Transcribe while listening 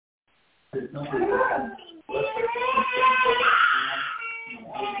Okay.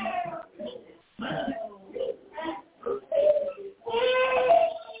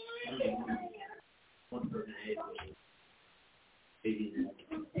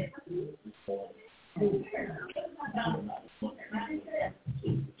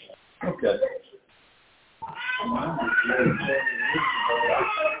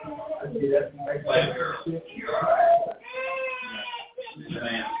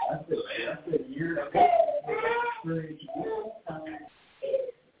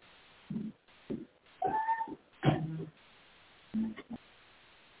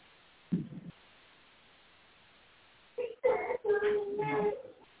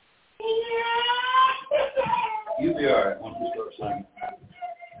 You'll be all right once we start singing.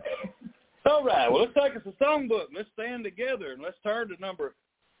 All right, well, let's take us a songbook. Let's stand together, and let's turn to number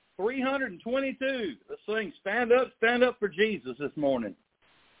 322. Let's sing Stand Up for Jesus this morning.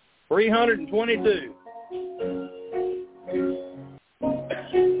 322.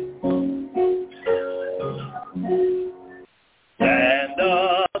 Stand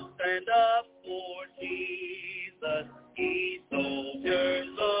up for Jesus, ye soldiers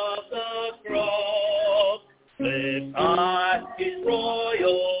of the cross. Lift high his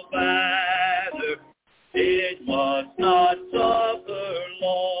royal banner, it must not suffer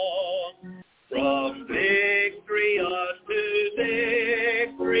loss. From victory unto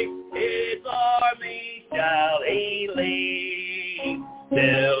victory, his army shall he lead,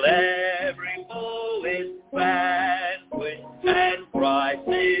 till every foe is vanquished, and Christ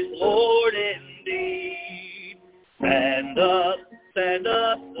is Lord indeed. Stand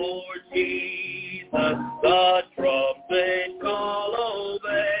up for Jesus, the trumpet call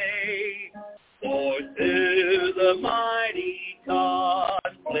obey, for to the mighty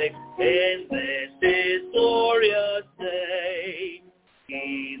conflict in this his glorious day.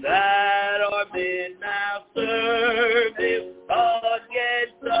 Ye that are men now serve him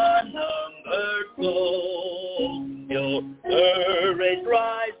against unnumbered foes. Your courage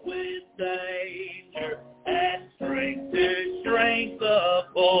rise with danger, and strength to strength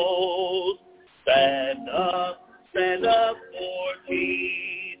oppose. Stand up for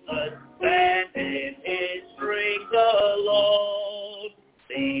Jesus, stand in his strength alone.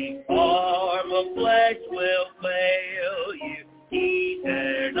 The arm of flesh will fail you, he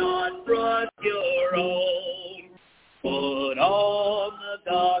dare not trust your own. Put on the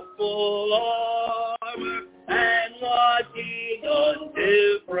gospel armor, and watching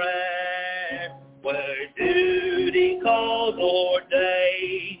unto prayer, where duty calls or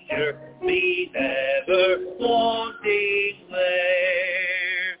danger, be never wanting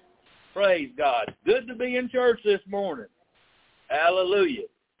there. Praise God. Good to be in church this morning. Hallelujah.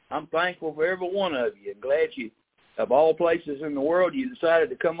 I'm thankful for every one of you. Glad you, of all places in the world, you decided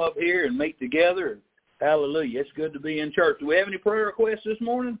to come up here and meet together. Hallelujah. It's good to be in church. Do we have any prayer requests this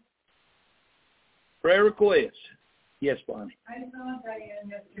morning? Prayer requests. Yes, Bonnie. I saw Diane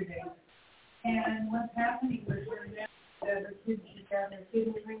yesterday, and what's happening with her now that her kids have their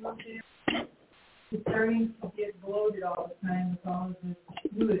kidney removed there, it's starting to get bloated all the time with all of this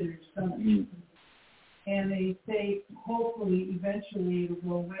fluid in her stomach. Mm. And they say hopefully eventually it'll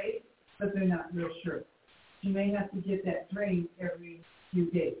go away, but they're not real sure. You may have to get that drained every few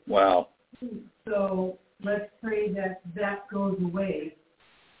days. Wow. So let's pray that that goes away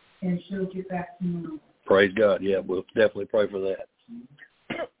and she'll get back to normal. Praise God. Yeah, we'll definitely pray for that.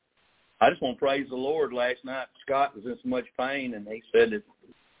 I just want to praise the Lord. Last night, Scott was in so much pain, and he said that,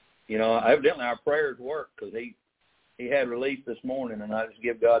 you know, evidently our prayers worked because he had relief this morning, and I just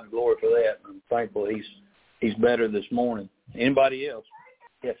give God the glory for that. I'm thankful he's better this morning. Anybody else?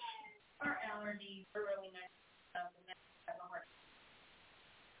 Yes. Our allergies are really nice.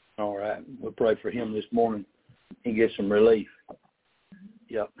 All right. We'll pray for him this morning and get some relief.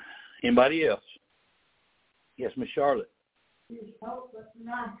 Yep. Anybody else? Yes, Miss Charlotte.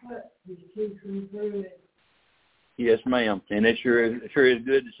 Yes, ma'am. And it sure is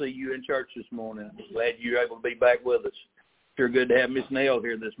good to see you in church this morning. Glad you're able to be back with us. Sure good to have Miss Nell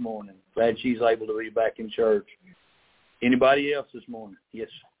here this morning. Glad she's able to be back in church. Anybody else this morning? Yes,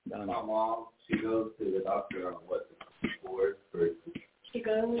 Donnie. My mom, she goes to the doctor on what the for. She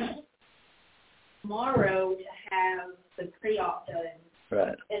goes tomorrow to have the pre-op done.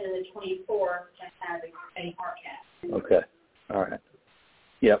 Right. And then the 24th to have a heart cath. Okay. All right.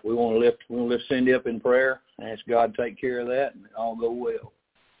 Yeah, we want to lift Cindy up in prayer. Ask God to take care of that, and all go well.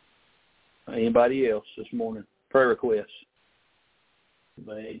 Anybody else this morning? Prayer requests.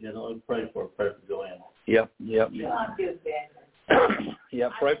 But just only pray for Joanne. Yep. Yep,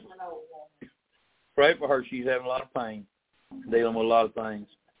 Pray for her. She's having a lot of pain, dealing with a lot of things.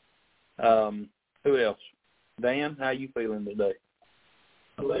 Who else? Dan, how you feeling today?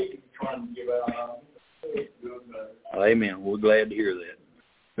 The lady's trying to give out. Amen. We're glad to hear that.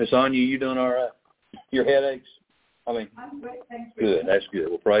 Miss Anya, you doing all right? Your headaches? I'm great, thank you. Good. That's good.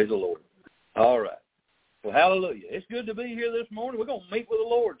 Well, praise the Lord. All right. Well, hallelujah. It's good to be here this morning. We're going to meet with the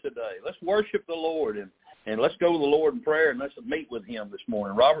Lord today. Let's worship the Lord, and let's go to the Lord in prayer, and let's meet with him this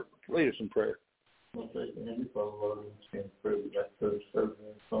morning. Robert, lead us in prayer.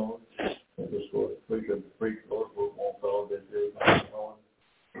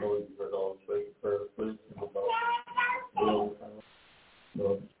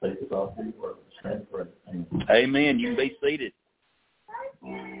 Amen. You can be seated.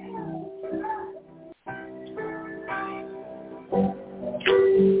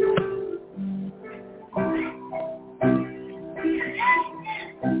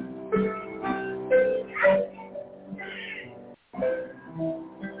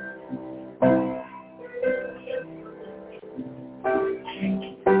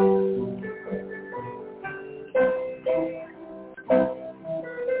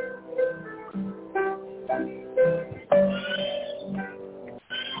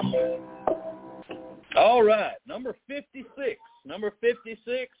 All right, number 56. Number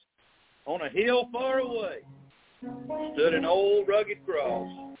 56, on a hill far away, stood an old rugged cross.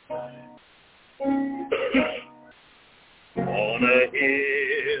 On a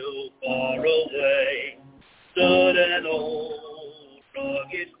hill far away, stood an old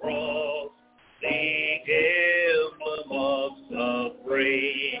rugged cross, the emblem of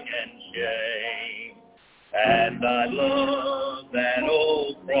suffering and shame. And I love that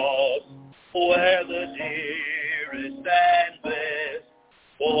old cross, where the dearest and best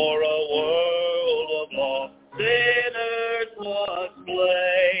for a world of lost sinners was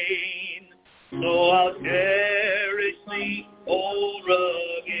slain. So I'll cherish the old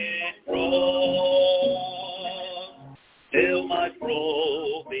rugged cross till my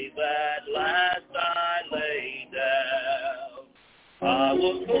trophies at last I lay down. I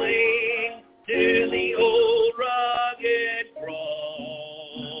will cling to the old rugged cross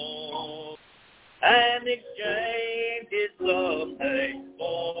and exchange it someday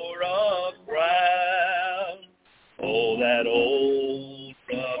for a crown. Oh, that old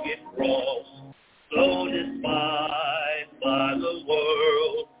rugged cross, so despised by the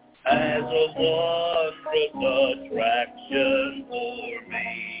world, as a wondrous attraction for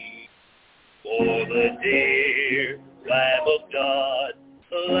me. For the dear Lamb of God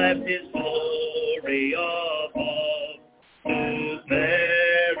left his glory above to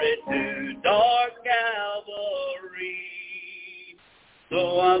bear it to dark Calvary. So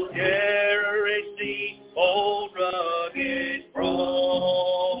I'll cherish the old rugged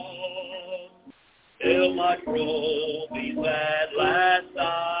cross till my trophies at last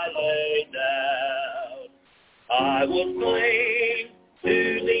I lay down. I will cling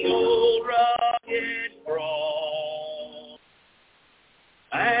to the old rugged cross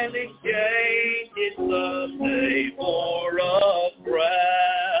and exchange it someday for a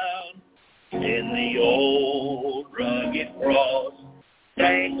crown. In the old rugged cross,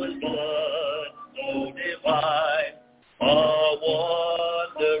 stained with blood so divine, a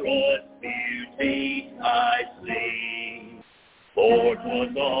wondrous beauty I see. For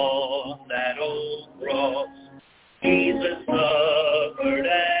 'twas on that old cross Jesus suffered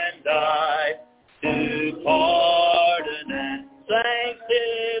and died to pardon and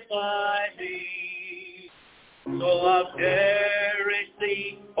sanctify me. So I'll cherish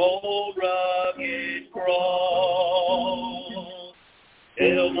the old rugged cross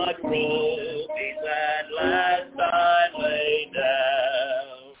till my trophies at last I lay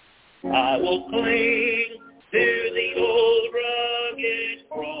down. I will cling to the old rugged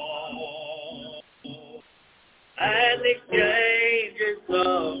cross and exchange it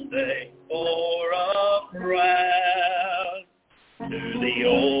someday for a crown. To the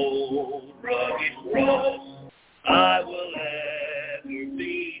old rugged cross I will ever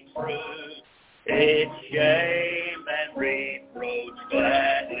be true, its shame and reproach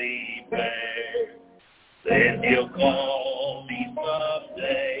gladly bear. Then he'll call me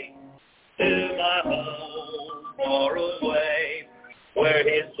someday to my home far away, where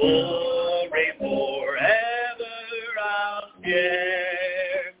his glory forever I'll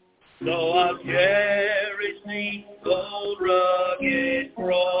share. So I'll cherish the old rugged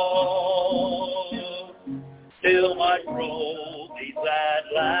cross till my trophies at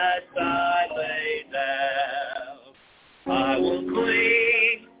last I lay down. I will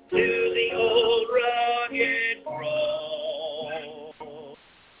cling to the old rugged cross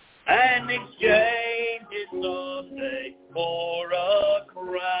and exchange it someday for a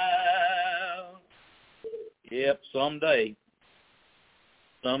crown. Yep, someday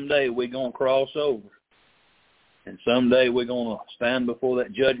we're going to cross over. And someday we're going to stand before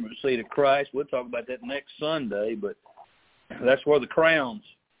that judgment seat of Christ. We'll talk about that next Sunday, but that's where the crowns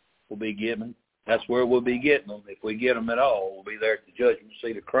will be given. That's where we'll be getting them. If we get them at all, we'll be there at the judgment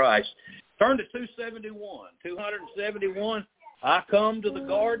seat of Christ. Turn to 271. 271, I come to the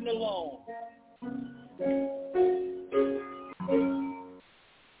garden alone.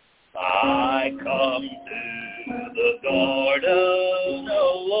 I come to the garden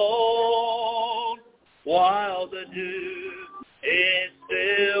alone while the dew is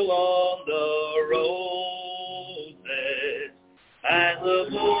still on the roses, and the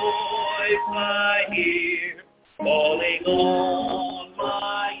voice I hear falling on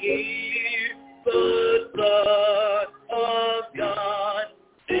my ear, the Son of God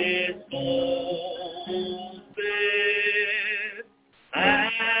is born,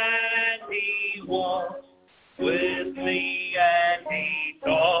 and He walks with me, and He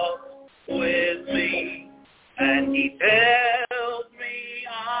talks with me, and He tells me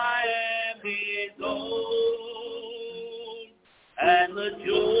I am His own, and the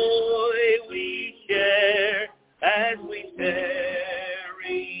joy we share as we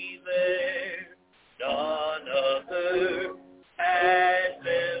tarry there, none other has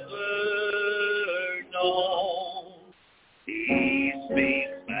ever known. He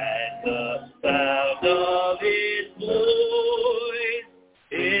speaks, and the sound of His voice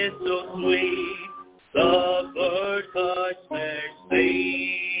is so sweet, the birds hush their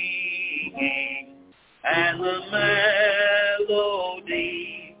singing, and the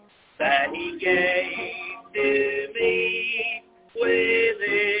melody that He gave to me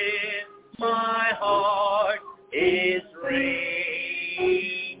within my heart is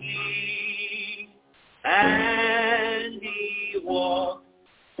ringing, and He walks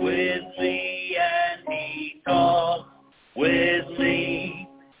with me, and He talks with me,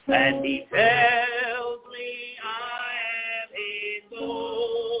 and He tells me I am His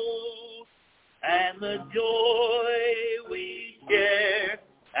own, and the joy we share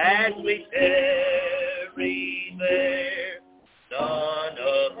as we tarry there, none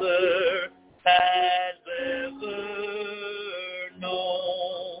other has ever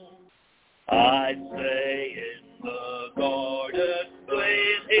known. I stay in the garden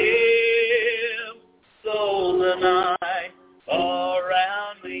with Him, though the night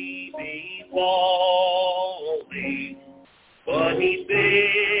around me be falling, but He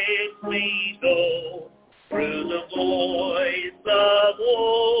bids me go through the voice of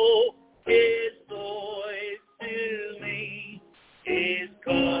woe. His voice to me is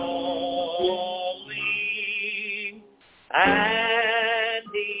calling, and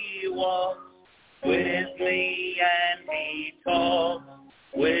He walks with me, and He talks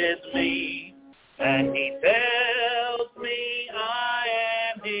with me, and He tells me I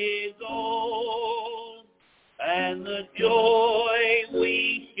am His own, and the joy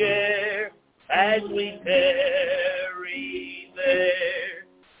we share as we tarry there,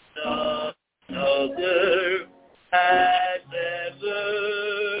 none other has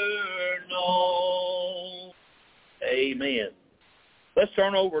ever known. Amen. Let's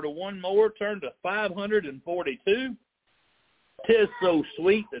turn over to one more. Turn to 542. 'Tis so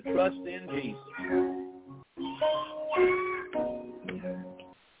sweet to trust in Jesus.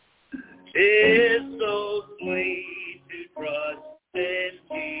 'Tis so sweet to trust in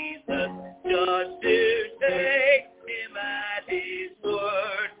Jesus, just to take Him at His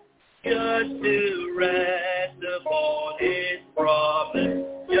word, just to rest upon His promise,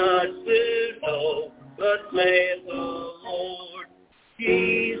 just to know thus saith the Lord.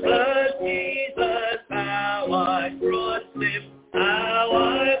 Jesus, Jesus, how I trust Him, how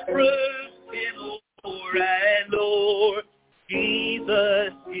I prove Him o'er and o'er.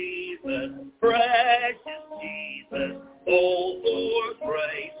 Jesus, Jesus, precious Jesus, oh, for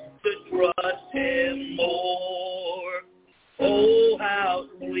grace to trust Him more. Oh, how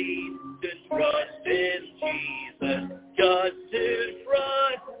sweet to trust in Jesus, just to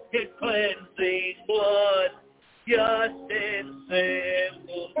trust His cleansing blood, just in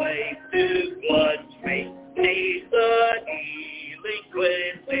simple faith to plunge me beneath the healing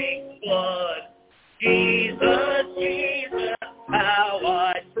cleansing blood. Jesus, Jesus, how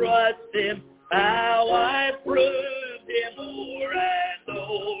I trust Him, how I prove Him o'er and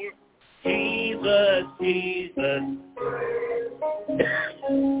o'er. Jesus, Jesus,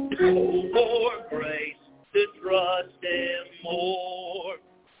 oh, for grace to trust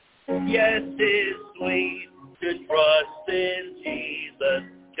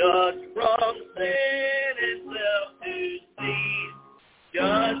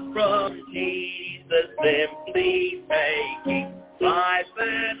from Jesus, simply taking life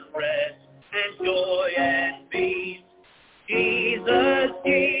and rest and joy and peace. Jesus,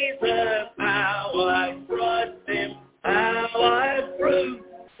 Jesus, how I trust Him, how I prove.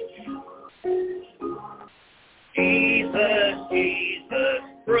 Jesus, Jesus,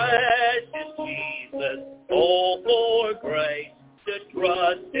 precious Jesus, oh, for grace to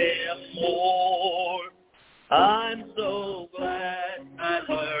trust Him more. I'm so glad I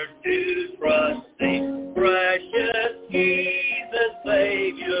learned to trust Thee, precious Jesus,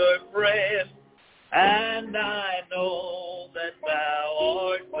 Savior, friend. And I know that Thou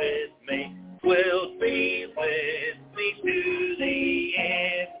art with me, wilt be with me to the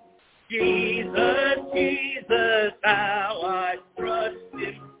end. Jesus, Jesus, how I trust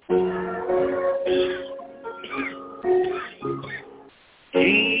Him.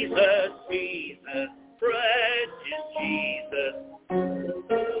 Jesus, Jesus, precious Jesus,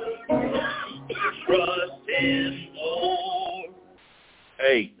 trust Him more.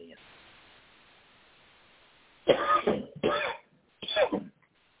 Amen.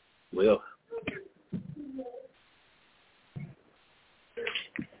 Well,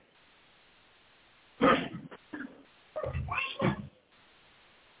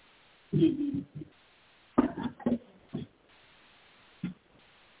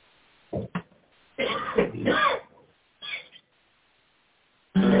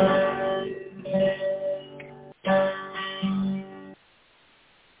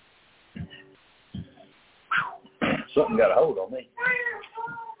 something got a hold on me.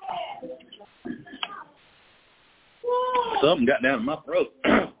 Something got down in my throat.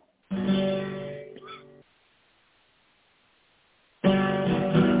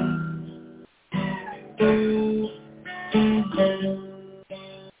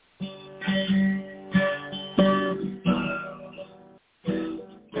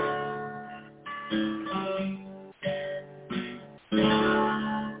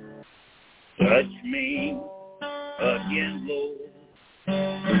 Touch me again, Lord.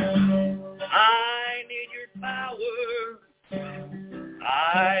 I need your power.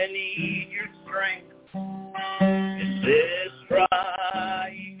 I need your strength. In this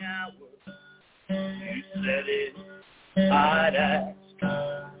trying hour, you said it, I'd ask.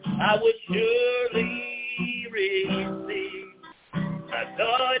 I would surely receive. Now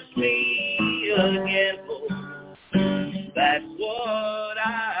touch me again, Lord. That's what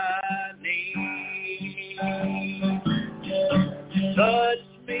I need. Touch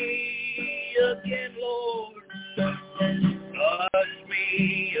me again, Lord. Touch me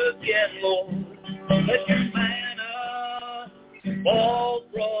again, Lord. Let your manna fall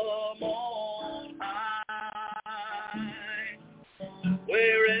from on high.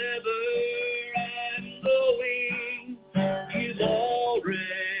 Wherever I'm going, you've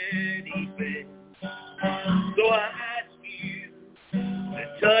already been. So I ask you to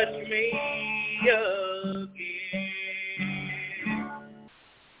touch me again.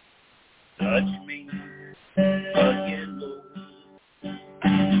 Touch me again, Lord.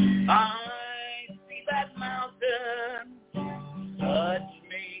 I see that mountain. Touch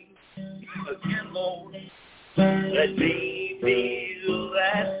me again, Lord. Let me feel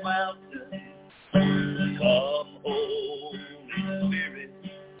that mountain. Come, Holy Spirit.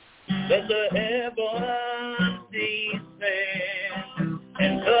 Let the heavens descend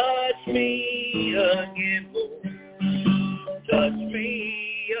and touch me again, Lord. Touch me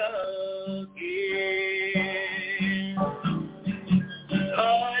again.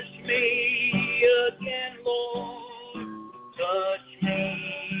 Touch me again, Lord. Touch me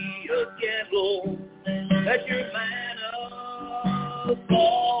again, Lord. Let your manna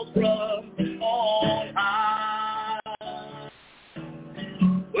fall from on high.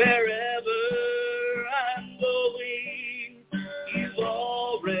 Wherever I'm going, you've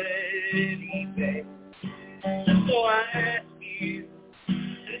already been. So I ask you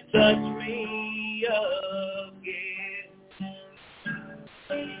to touch me again.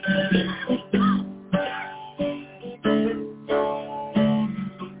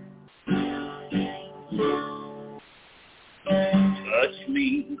 Touch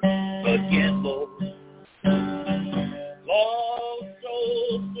me again, Lord. Lost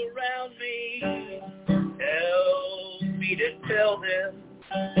souls surround me. Help me to tell them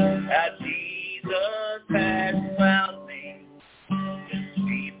how Jesus has found me. Just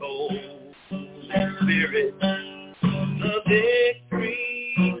keep Holy Spirit, the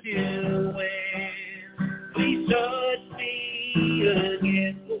victory to win. Please touch me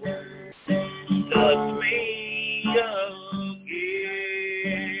again, Lord. Touch me again.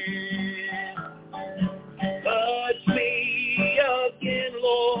 Touch me again,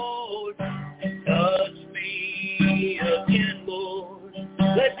 Lord.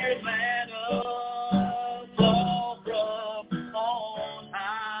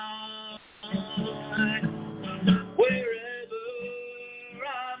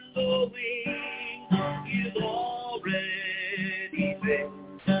 knowing you've already been.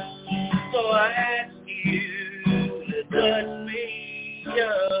 So I ask you to touch me again.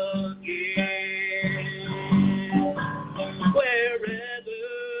 Wherever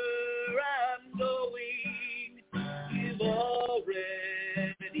I'm going, you've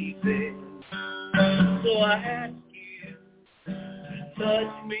already been. So I ask you to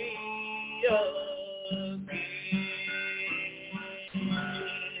touch me again.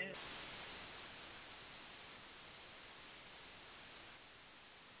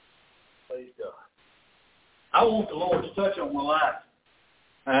 Praise God. I want the Lord's touch on my life.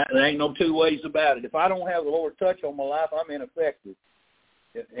 There ain't no two ways about it. If I don't have the Lord's touch on my life, I'm ineffective.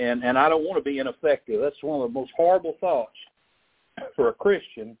 And I don't want to be ineffective. That's one of the most horrible thoughts for a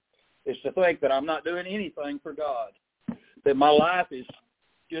Christian, is to think that I'm not doing anything for God, that my life is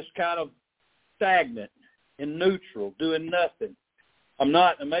just kind of stagnant and neutral, doing nothing. I'm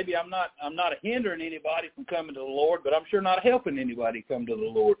not hindering anybody from coming to the Lord, but I'm sure not helping anybody come to the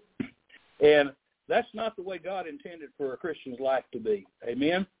Lord. And that's not the way God intended for a Christian's life to be.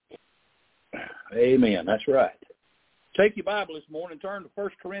 Amen? Amen. That's right. Take your Bible this morning and turn to 1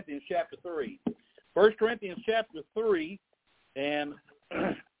 Corinthians chapter 3. 1 Corinthians chapter 3, and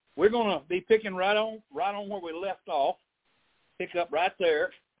we're going to be picking right on where we left off. Pick up right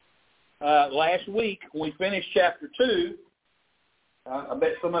there. Last week, when we finished chapter 2, I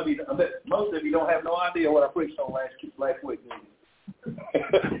bet most of you don't have no idea what I preached on last week, do you?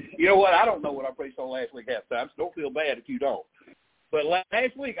 You know what? I don't know what I preached on last week half time, so don't feel bad if you don't. But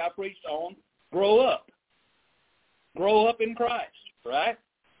last week I preached on grow up. Grow up in Christ, right?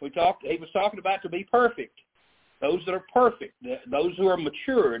 He was talking about to be perfect. Those that are perfect, those who are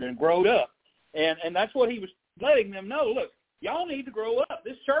matured and grown up. And that's what he was letting them know. Look, y'all need to grow up.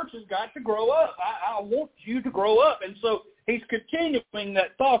 This church has got to grow up. I want you to grow up. And so he's continuing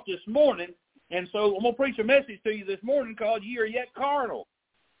that thought this morning. And so I'm going to preach a message to you this morning called "Ye are yet carnal."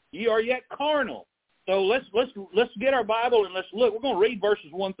 Ye are yet carnal. So let's get our Bible and let's look. We're going to read verses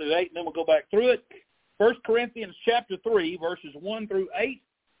 1 through 8, and then we'll go back through it. 1 Corinthians chapter 3, verses 1 through 8,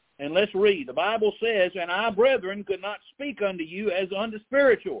 and let's read. The Bible says, "And I, brethren, could not speak unto you as unto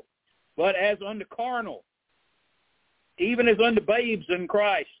spiritual, but as unto carnal, even as unto babes in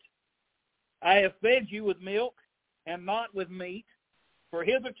Christ. I have fed you with milk, and not with meat. For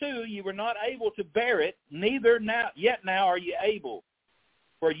hitherto ye were not able to bear it, neither yet now are ye able.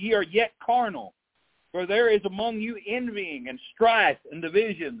 For ye are yet carnal. For there is among you envying and strife and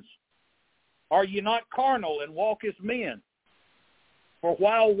divisions. Are ye not carnal, and walk as men? For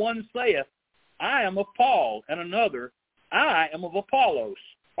while one saith, I am of Paul, and another, I am of Apollos,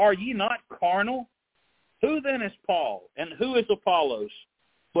 are ye not carnal? Who then is Paul, and who is Apollos,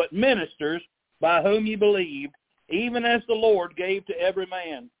 but ministers by whom ye believed, even as the Lord gave to every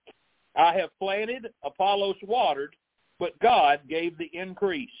man? I have planted, Apollos watered, but God gave the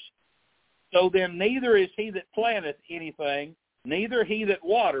increase. So then neither is he that planteth anything, neither he that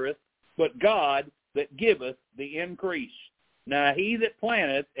watereth, but God that giveth the increase. Now he that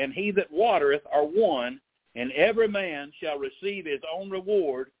planteth and he that watereth are one, and every man shall receive his own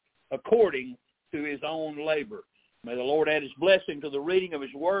reward according to his own labor." May the Lord add his blessing to the reading of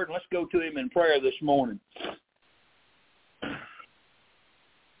his word. Let's go to him in prayer this morning.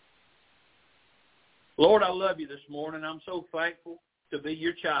 Lord, I love you this morning. I'm so thankful to be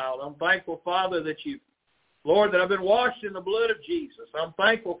your child. I'm thankful, Father, that Lord, that I've been washed in the blood of Jesus. I'm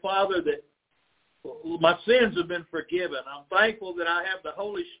thankful, Father, that my sins have been forgiven. I'm thankful that I have the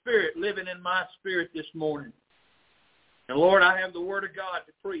Holy Spirit living in my spirit this morning. And, Lord, I have the Word of God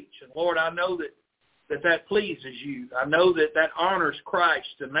to preach. And, Lord, I know that pleases you. I know that honors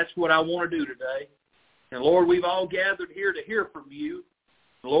Christ, and that's what I want to do today. And, Lord, we've all gathered here to hear from you.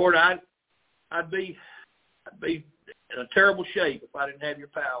 Lord, I'd be in a terrible shape if I didn't have your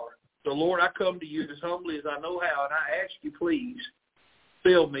power. So, Lord, I come to you as humbly as I know how, and I ask you, please,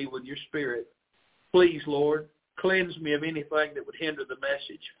 fill me with your Spirit. Please, Lord, cleanse me of anything that would hinder the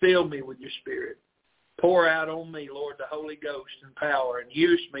message. Fill me with your Spirit. Pour out on me, Lord, the Holy Ghost and power, and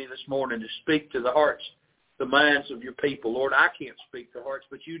use me this morning to speak to the hearts, the minds of your people. Lord, I can't speak to hearts,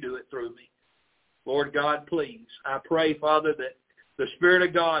 but you do it through me. Lord God, please, I pray, Father, that the Spirit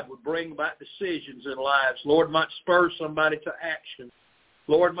of God would bring about decisions in lives. Lord, might spur somebody to action.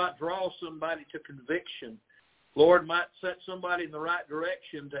 Lord, might draw somebody to conviction. Lord, might set somebody in the right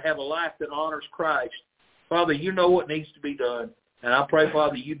direction to have a life that honors Christ. Father, you know what needs to be done, and I pray,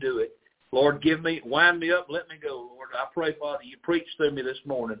 Father, you do it. Lord, wind me up, let me go, Lord. I pray, Father, you preach through me this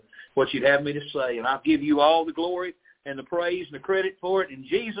morning what you'd have me to say, and I'll give you all the glory and the praise and the credit for it. In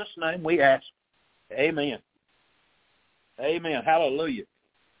Jesus' name we ask. Amen. Amen. Hallelujah.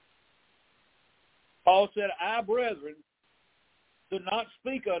 Paul said, I, brethren, do not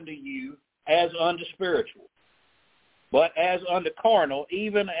speak unto you as unto spiritual, but as unto carnal,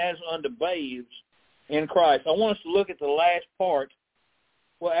 even as unto babes in Christ. I want us to look at the last part.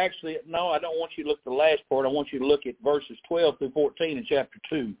 Well, actually, no, I don't want you to look at the last part. I want you to look at verses 12 through 14 in chapter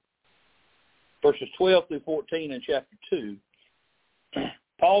 2. Verses 12 through 14 in chapter 2.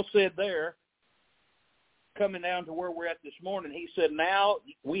 Paul said there, coming down to where we're at this morning, he said, now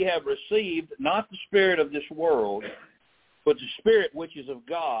we have received not the spirit of this world, but the Spirit which is of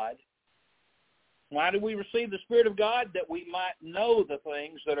God. Why do we receive the Spirit of God? That we might know the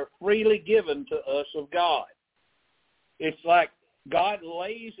things that are freely given to us of God. It's like God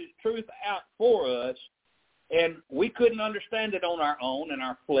lays His truth out for us, and we couldn't understand it on our own, in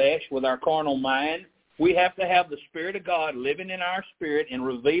our flesh, with our carnal mind. We have to have the Spirit of God living in our spirit and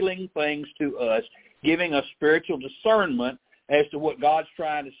revealing things to us, giving us spiritual discernment as to what God's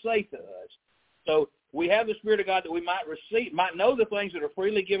trying to say to us. So we have the Spirit of God that we might know the things that are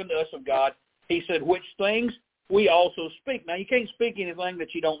freely given to us of God. He said, which things we also speak. Now, you can't speak anything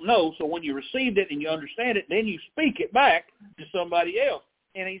that you don't know, so when you received it and you understand it, then you speak it back to somebody else.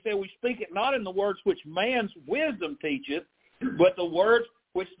 And he said, we speak it not in the words which man's wisdom teacheth, but the words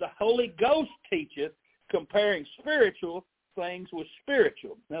which the Holy Ghost teacheth, comparing spiritual things with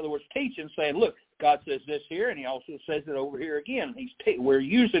spiritual. In other words, teaching, saying, look, God says this here, and he also says it over here again. We're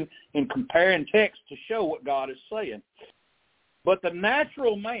using and comparing text to show what God is saying. But the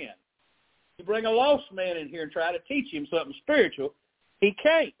natural man, to bring a lost man in here and try to teach him something spiritual, he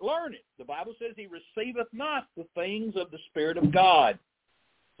can't learn it. The Bible says he receiveth not the things of the Spirit of God,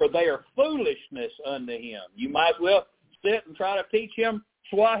 for they are foolishness unto him. You might as well sit and try to teach him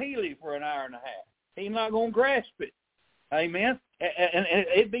Swahili for an hour and a half. He's not going to grasp it. Amen? And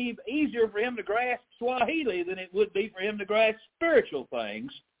it'd be easier for him to grasp Swahili than it would be for him to grasp spiritual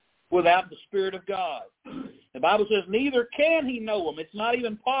things without the Spirit of God. The Bible says neither can he know them. It's not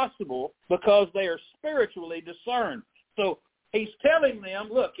even possible because they are spiritually discerned. So he's telling them,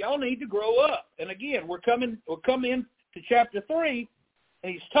 look, y'all need to grow up. And again, we'll come into chapter 3,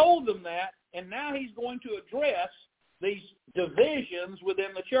 and he's told them that, and now he's going to address these divisions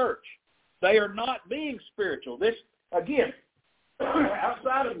within the church. They are not being spiritual. This, again,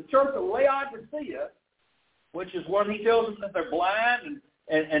 outside of the church of Laodicea, which is where he tells them that they're blind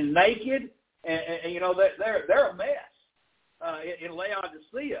and naked, and you know, they're a mess in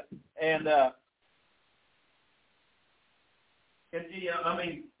Laodicea. And I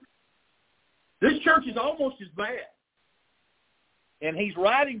mean, this church is almost as bad. And he's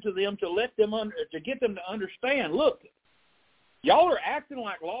writing to them to let them to get them to understand. Look, y'all are acting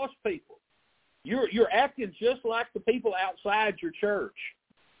like lost people. You're acting just like the people outside your church.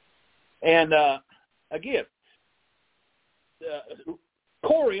 And again,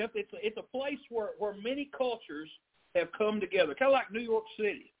 Corinth, it's a place where many cultures have come together, kind of like New York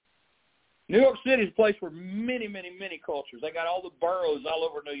City. New York City is a place where many, many, many cultures. They got all the boroughs all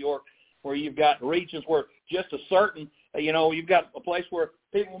over New York, where you've got regions where just a certain, you've got a place where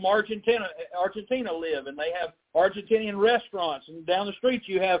people from Argentina live, and they have Argentinian restaurants, and down the street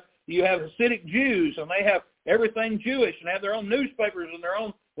you have Hasidic Jews, and they have everything Jewish, and have their own newspapers and their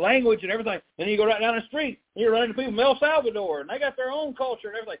own language and everything. And then you go right down the street, and you run into people from El Salvador, and they got their own culture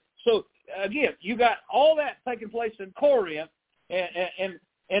and everything. So again, you got all that taking place in Corinth,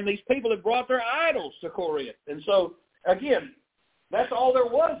 and these people have brought their idols to Corinth. And so again, that's all there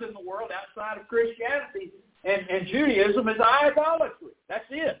was in the world outside of Christianity, and Judaism is idolatry. That's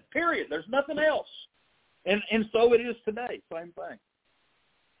it, period. There's nothing else. And so it is today, same thing.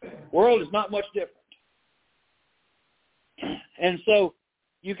 The world is not much different. And so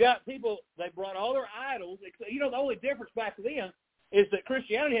you got people, they brought all their idols. The only difference back then is that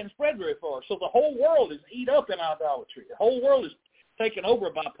Christianity hadn't spread very far. So the whole world is eat up in idolatry. The whole world is taken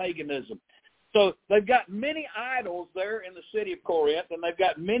over by paganism. So they've got many idols there in the city of Corinth, and they've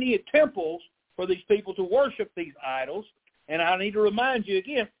got many temples for these people to worship these idols. And I need to remind you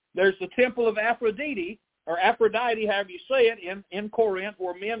again, there's the temple of Aphrodite, or Aphrodite, however you say it, in Corinth,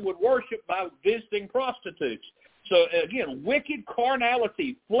 where men would worship by visiting prostitutes. So again, wicked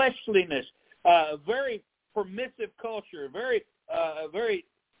carnality, fleshliness, very permissive culture, very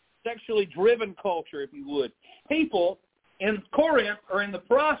sexually driven culture, if you would. People in Corinth are in the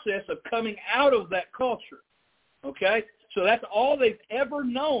process of coming out of that culture. Okay? So that's all they've ever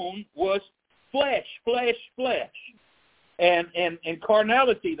known was flesh. And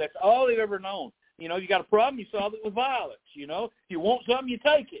carnality, that's all they've ever known. You got a problem, you solve it with violence. If you want something, you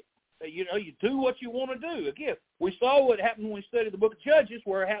take it. You do what you want to do. Again, we saw what happened when we studied the book of Judges,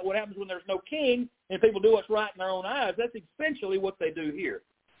 what happens when there's no king and people do what's right in their own eyes. That's essentially what they do here.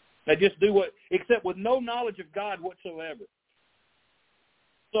 They just do what, except with no knowledge of God whatsoever.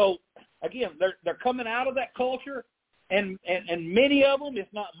 So, again, they're coming out of that culture, and many of them, if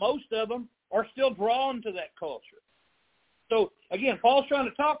not most of them, are still drawn to that culture. So, again, Paul's trying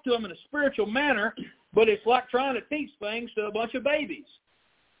to talk to them in a spiritual manner, but it's like trying to teach things to a bunch of babies.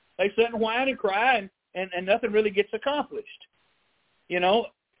 They sit and whine and cry, and nothing really gets accomplished. You know,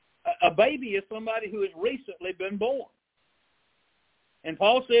 a baby is somebody who has recently been born. And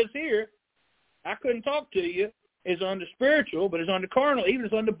Paul says here, I couldn't talk to you as unto spiritual, but as unto carnal, even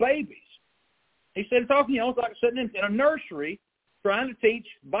as unto babies. He said, talking, you know, it's like sitting in a nursery trying to teach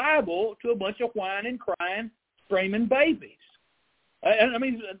Bible to a bunch of whining, crying, screaming babies. And I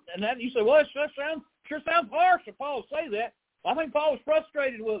mean, and that you say, well, it sure sounds harsh if Paul say that. I think Paul was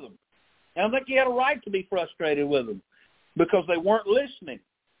frustrated with them. And I think he had a right to be frustrated with them because they weren't listening.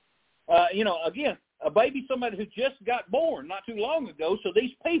 You know, again, a baby, somebody who just got born not too long ago, so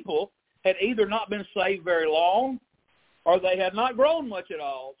these people had either not been saved very long or they had not grown much at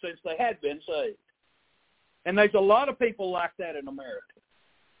all since they had been saved. And there's a lot of people like that in America.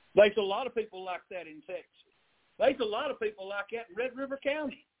 There's a lot of people like that in Texas. There's a lot of people like that in Red River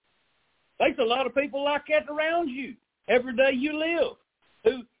County. There's a lot of people like that around you every day you live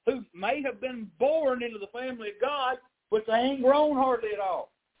who may have been born into the family of God, but they ain't grown hardly at all.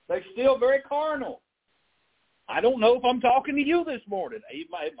 They're still very carnal. I don't know if I'm talking to you this morning.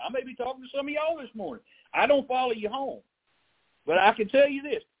 I may be talking to some of y'all this morning. I don't follow you home. But I can tell you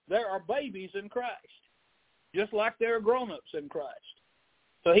this. There are babies in Christ, just like there are grown-ups in Christ.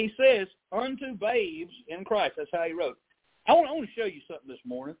 So he says, unto babes in Christ. That's how he wrote. I want to show you something this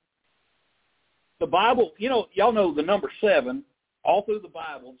morning. The Bible, you know, y'all know the number 7 all through the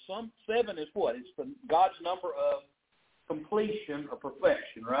Bible. 7 is what? It's God's number of completion or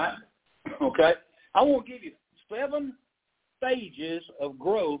perfection, right? Okay? I want to give you 7 stages of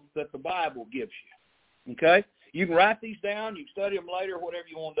growth that the Bible gives you. Okay? You can write these down. You can study them later, whatever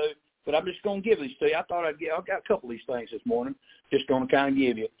you want to do. But I'm just going to give these to you. I thought I've got a couple of these things this morning. Just going to kind of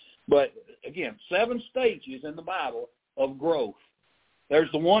give you. But, again, 7 stages in the Bible of growth.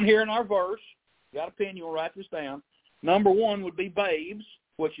 There's the one here in our verse. You got a pen, you want to write this down. Number 1 would be babes,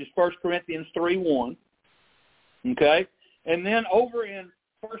 which is 1 Corinthians 3:1. Okay? And then over in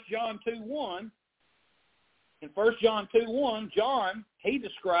 1 John 2:1, in 1 John 2:1, John, he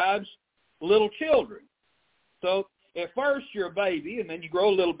describes little children. So at first you're a baby, and then you grow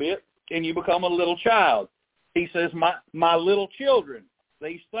a little bit, and you become a little child. He says, my little children,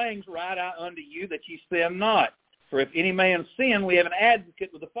 these things write out unto you that ye sin not. For if any man sin, we have an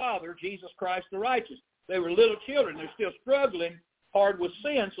advocate with the Father, Jesus Christ the righteous. They were little children. They're still struggling hard with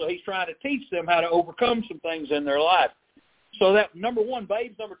sin, so he's trying to teach them how to overcome some things in their life. So that number 1,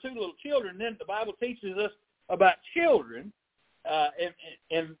 babes, number 2, little children. Then the Bible teaches us about children.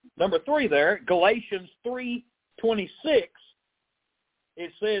 And number 3 there, Galatians 3:26,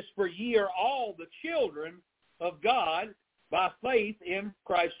 it says, for ye are all the children of God by faith in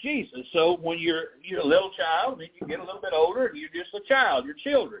Christ Jesus. So when you're a little child, then you get a little bit older, and you're just a child. You're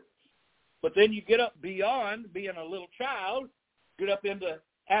children. But then you get up beyond being a little child, get up into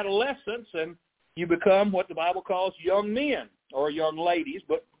adolescence, and you become what the Bible calls young men or young ladies,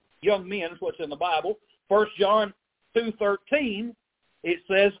 but young men is what's in the Bible. 1 John 2:13, it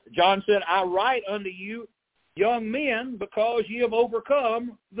says, John said, I write unto you, young men, because ye have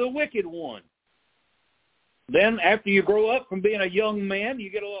overcome the wicked one. Then after you grow up from being a young man, you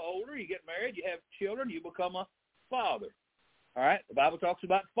get a little older, you get married, you have children, you become a father. All right, the Bible talks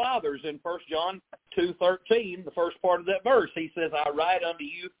about fathers in 1 John 2:13, the first part of that verse. He says, I write unto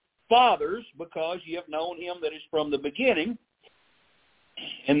you, fathers, because ye have known him that is from the beginning.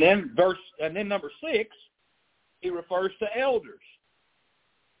 And then number 6, he refers to elders.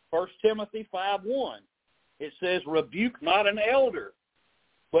 1 Timothy 5:1, it says, rebuke not an elder,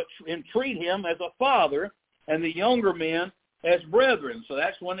 but entreat him as a father, and the younger men as brethren. So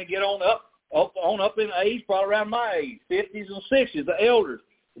that's when they get on up in age, probably around my age, 50s and 60s, the elders.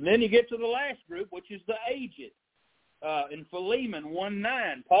 And then you get to the last group, which is the aged. In Philemon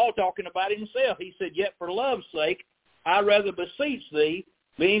 1:9, Paul talking about himself, he said, yet for love's sake, I rather beseech thee,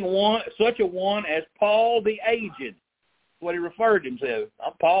 being such a one as Paul the aged. That's what he referred to himself.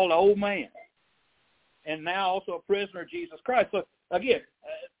 I'm Paul the old man. And now also a prisoner of Jesus Christ. So again,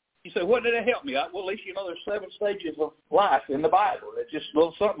 you say, what did it help me? Well, at least you know there's 7 stages of life in the Bible. It's just a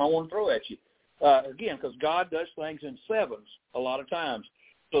little something I want to throw at you. Again, because God does things in 7s a lot of times.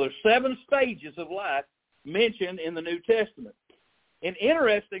 So there's 7 stages of life mentioned in the New Testament. And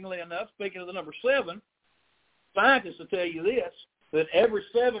interestingly enough, speaking of the number 7, scientists will tell you this, that every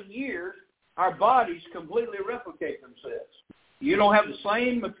 7 years, our bodies completely replicate themselves. You don't have the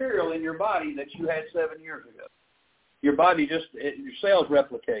same material in your body that you had 7 years ago. Your body your cells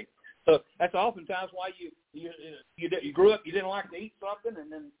replicate. So that's oftentimes why you grew up, you didn't like to eat something,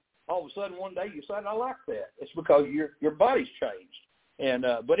 and then all of a sudden one day you decided, I like that. It's because your body's changed. And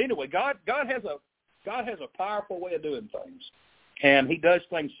but anyway, God has a powerful way of doing things, and He does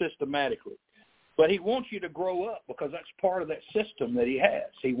things systematically. But He wants you to grow up because that's part of that system that He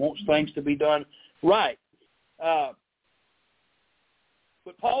has. He wants things to be done right.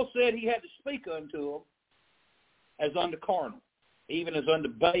 But Paul said he had to speak unto them as unto carnal, even as unto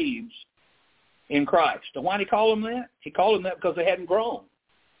babes in Christ. And why did he call them that? He called them that because they hadn't grown.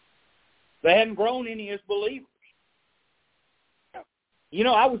 They hadn't grown any as believers. You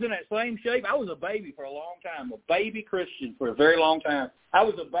know, I was in that same shape. I was a baby for a long time, a baby Christian for a very long time. I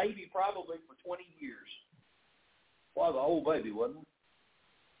was a baby probably for 20 years. Well, I was an old baby, wasn't I?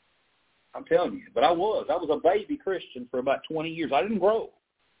 I'm telling you. But I was a baby Christian for about 20 years. I didn't grow.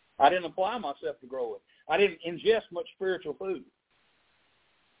 I didn't apply myself to grow it. I didn't ingest much spiritual food.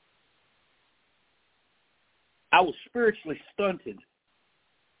 I was spiritually stunted.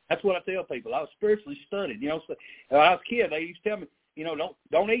 That's what I tell people. I was spiritually stunted. You know, so when I was a kid, they used to tell me, you know,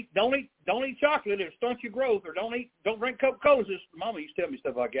 don't eat chocolate. It'll stunt your growth, or don't drink Coca-Cola. Mama used to tell me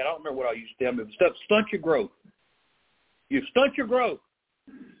stuff like that. I don't remember what I used to tell me, but stuff stunt your growth. You stunt your growth.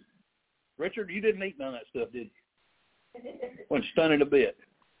 Richard, you didn't eat none of that stuff, did you? Wasn't stunted a bit.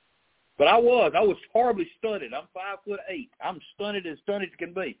 But I was horribly stunted. I'm 5'8". I'm stunted as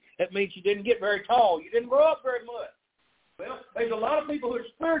can be. That means you didn't get very tall. You didn't grow up very much. Well, there's a lot of people who are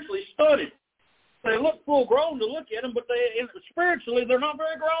spiritually stunted. They look full grown to look at them, but spiritually they're not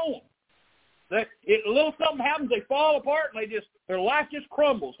very grown. A little something happens, they fall apart, and their life just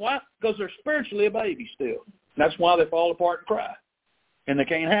crumbles. Why? Because they're spiritually a baby still. That's why they fall apart and cry, and they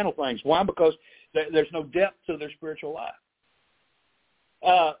can't handle things. Why? Because there's no depth to their spiritual life.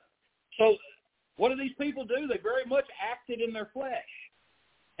 So what do these people do? They very much acted in their flesh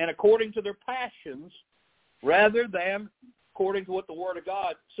and according to their passions rather than according to what the Word of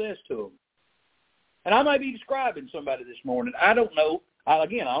God says to them. And I may be describing somebody this morning. I don't know. I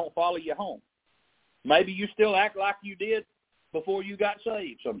don't follow you home. Maybe you still act like you did before you got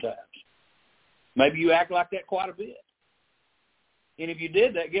saved sometimes. Maybe you act like that quite a bit. And if you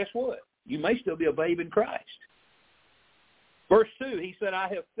did that, guess what? You may still be a babe in Christ. Verse 2, he said, I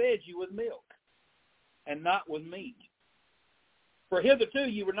have fed you with milk and not with meat. For hitherto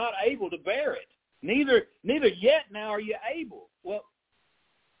you were not able to bear it. Neither yet now are you able. Well,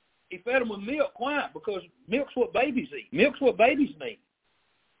 he fed them with milk. Why? Because milk's what babies eat. Milk's what babies need.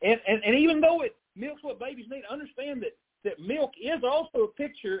 And even though milk's what babies need, understand that milk is also a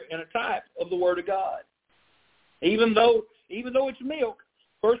picture and a type of the Word of God. Even though it's milk,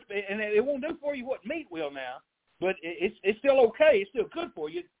 first, and it won't do for you what meat will now, but it's still okay. It's still good for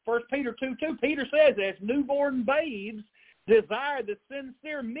you. 1 Peter 2:2, Peter says, as newborn babes desire the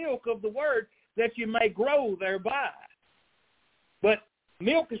sincere milk of the Word, that you may grow thereby. But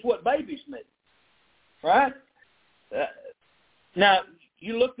milk is what babies need, right? Now,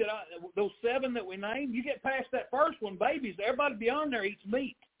 you looked at those 7 that we named. You get past that first one, babies, everybody beyond there eats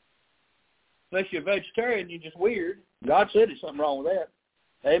meat. Unless you're a vegetarian, you're just weird. God said there's something wrong with that.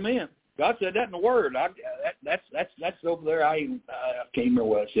 Amen. God said that in the Word. That's over there. I can't remember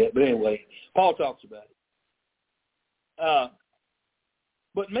what I said, but anyway, Paul talks about it.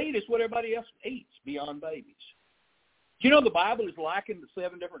 But meat is what everybody else eats beyond babies. Do you know the Bible is likened to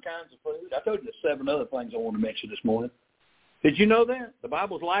 7 different kinds of food? I told you the 7 other things I want to mention this morning. Did you know that? The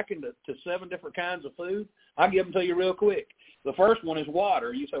Bible is likened to 7 different kinds of food. I'll give them to you real quick. The first one is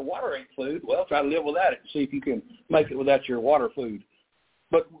water. You say, water ain't food. Well, try to live without it and see if you can make it without your water food.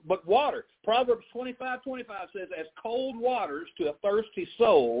 But water, Proverbs 25:25 says, as cold waters to a thirsty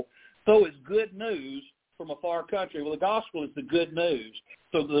soul, so is good news from a far country. Well, the gospel is the good news.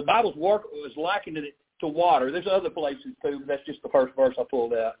 So the Bible's work is likened it to water. There's other places too, but that's just the first verse I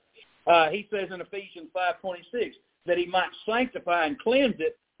pulled out. He says in Ephesians 5:26 that he might sanctify and cleanse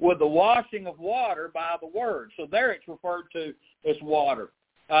it with the washing of water by the word. So there it's referred to as water.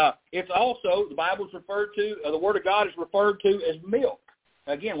 It's also, the Bible's referred to, the Word of God is referred to as milk.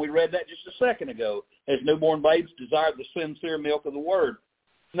 Again, we read that just a second ago. As newborn babes desire the sincere milk of the Word.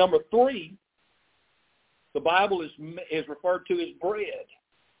 Number 3, the Bible is referred to as bread.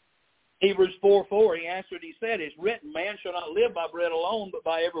 Hebrews 4:4, he answered, he said, it's written, man shall not live by bread alone, but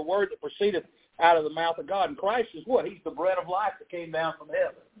by every word that proceedeth out of the mouth of God. And Christ is what? He's the bread of life that came down from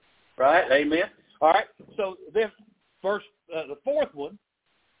heaven. Right? Amen? All right. So then, the 4th one,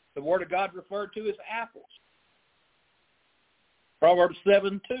 the Word of God referred to as apples. Proverbs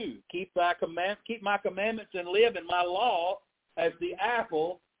 7:2, keep my commandments and live in my law, as the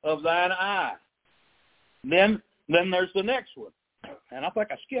apple of thine eye. Then there's the next one. And I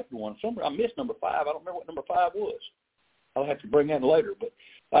think I skipped one. I missed number 5. I don't remember what number 5 was. I'll have to bring that later.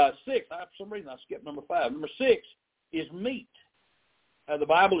 But 6, for some reason I skipped number 5. Number 6 is meat. The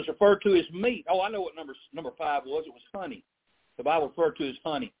Bible is referred to as meat. Oh, I know what number 5 was. It was honey. The Bible referred to as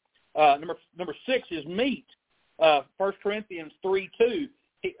honey. Number 6 is meat. 1 Corinthians 3:2.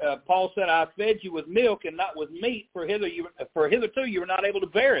 Paul said, "I fed you with milk and not with meat, for hitherto you were not able to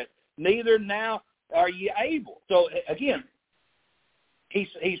bear it. Neither now are ye able." So again,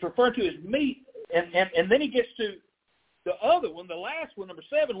 he's referred to as meat, and then he gets to the other one, the last one, number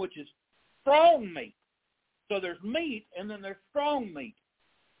 7, which is strong meat. So there's meat, and then there's strong meat.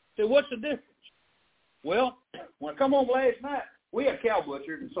 So what's the difference? Well, when I come home last night, we had cow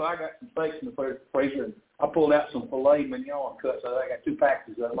butchered, and so I got some steaks in the freezer, and I pulled out some filet mignon cuts. So I got 2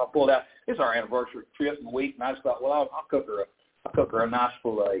 packages of them. I pulled out. It's our anniversary trip in the week, and I just thought, well, I'll cook her a nice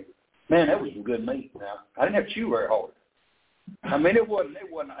filet. Man, that was some good meat. Now I didn't have to chew very hard. I mean, it wasn't an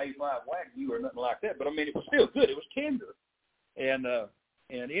A5 Wagyu or nothing like that, but I mean, it was still good. It was tender, and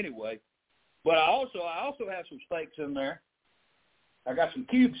anyway. But I also have some steaks in there. I got some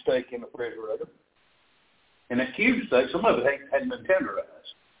cube steak in the refrigerator. And that cube steak, some of it hadn't been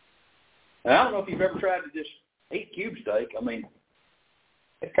tenderized. And I don't know if you've ever tried to just eat cube steak. I mean,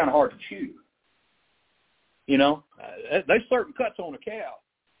 it's kind of hard to chew. You know, there's certain cuts on a cow.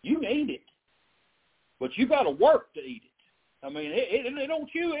 You can eat it, but you got to work to eat it. I mean, it don't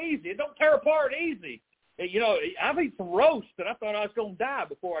chew easy. It don't tear apart easy. You know, I've eaten some roast that I thought I was going to die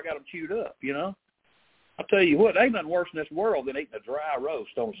before I got them chewed up, you know. I'll tell you what, ain't nothing worse in this world than eating a dry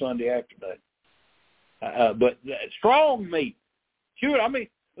roast on a Sunday afternoon. But strong meat, chew it. I mean,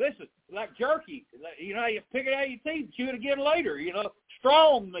 listen, like jerky, you know, you pick it out of your teeth and chew it again later, you know,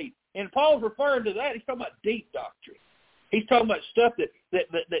 strong meat. And Paul's referring to that. He's talking about deep doctrine. He's talking about stuff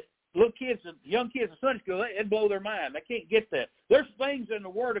that little kids and young kids in Sunday school, it'd blow their mind. They can't get that. There's things in the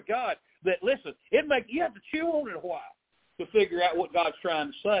Word of God that, listen, you have to chew on it a while to figure out what God's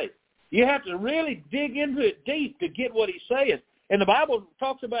trying to say. You have to really dig into it deep to get what he's saying. And the Bible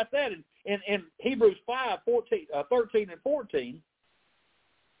talks about that in Hebrews 5:13 and 14.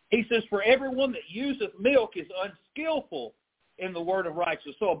 He says, "For everyone that useth milk is unskillful in the word of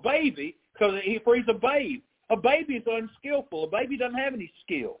righteousness." So a baby, for he's a baby is unskillful. A baby doesn't have any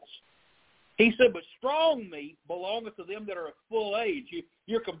skills. He said, "But strong meat belongeth to them that are of full age."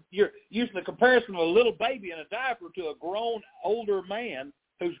 You're using the comparison of a little baby in a diaper to a grown older man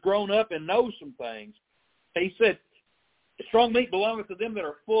who's grown up and knows some things. He said, "Strong meat belongeth to them that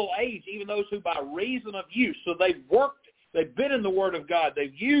are full age, even those who by reason of use." So they've worked, they've been in the Word of God,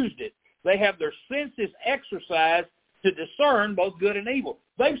 they've used it. They have their senses exercised to discern both good and evil.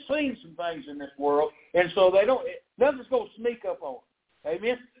 They've seen some things in this world, and so nothing's going to sneak up on them.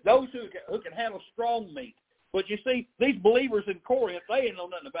 Amen? Those who can handle strong meat. But you see, these believers in Corinth, they didn't know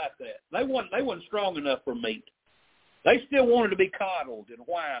nothing about that. They wasn't strong enough for meat. They still wanted to be coddled and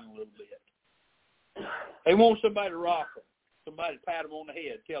whined a little bit. They want somebody to rock them, somebody to pat them on the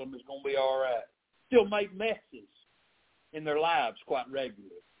head, tell them it's going to be all right. Still make messes in their lives quite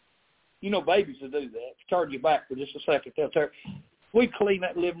regularly. You know, babies will do that. Turn your back for just a second. We clean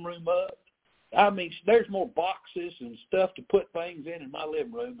that living room up. I mean, there's more boxes and stuff to put things in my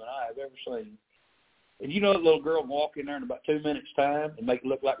living room than I have ever seen. And you know that little girl can walk in there in about 2 minutes' time and make it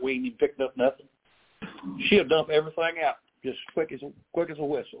look like we ain't even picked up nothing? She'll dump everything out just quick as a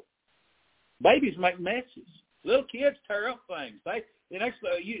whistle. Babies make messes. Little kids tear up things. The next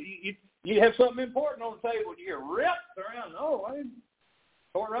you have something important on the table and you hear ripped around. Oh, I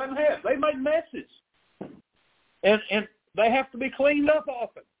tore it right in half. They make messes, and they have to be cleaned up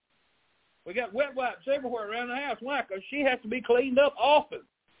often. We got wet wipes everywhere around the house. Why? Because she has to be cleaned up often.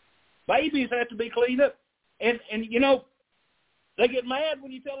 Babies have to be cleaned up, and you know they get mad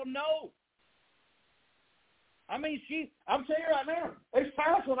when you tell them no. I mean, I'm telling you right now, there's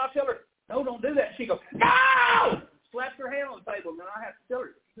times when I tell her, "No, don't do that." And she goes, "No!" Slaps her hand on the table, and then I have to tell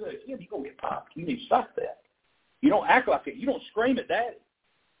her, "You're going to get popped. You need to stop that. You don't act like it. You don't scream at Daddy."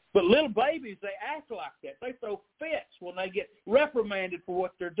 But little babies, they act like that. They throw fits when they get reprimanded for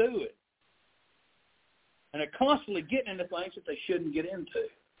what they're doing. And they're constantly getting into things that they shouldn't get into.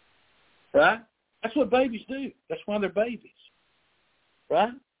 Right? That's what babies do. That's why they're babies.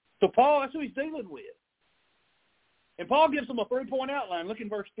 Right? So Paul, that's what he's dealing with. And Paul gives them a 3-point outline. Look in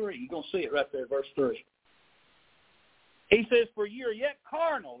verse 3. You're going to see it right there, verse 3. He says, "For ye are yet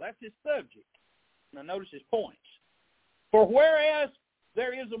carnal." That's his subject. Now notice his points. "For whereas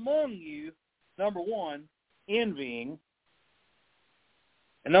there is among you," number 1, envying,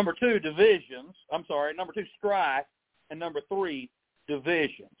 and number 2, divisions. Number 2, strife, And number 3,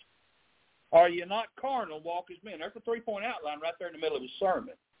 divisions. Are you not carnal, walk as men? There's a 3-point outline right there in the middle of his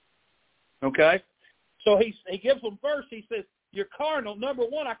sermon. Okay? So he gives them first, he says, you're carnal. Number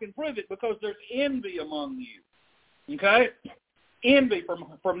 1, I can prove it because there's envy among you. Okay? Envy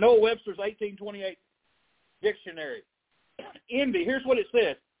from Noah Webster's 1828 dictionary. Envy, here's what it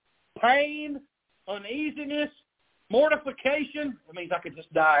says. Pain, uneasiness, mortification, it means I could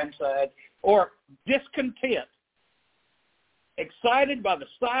just die inside, or discontent, excited by the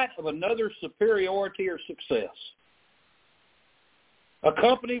sight of another's superiority or success,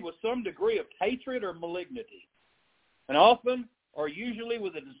 accompanied with some degree of hatred or malignity, and often or usually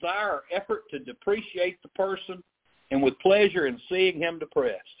with a desire or effort to depreciate the person and with pleasure in seeing him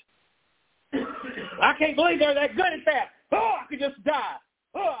depressed. I can't believe they're that good at that. Oh, I could just die.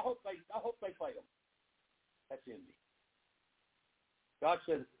 Oh, I hope they fail. That's envy. God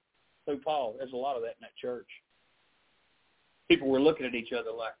said through Paul, there's a lot of that in that church. People were looking at each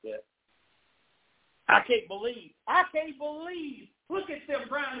other like that. I can't believe. Look at them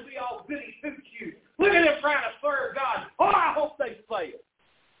trying to be all goody two-shoes. Look at them trying to serve God. Oh, I hope they fail.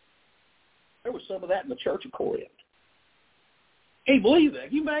 There was some of that in the church of Corinth. Can you believe that?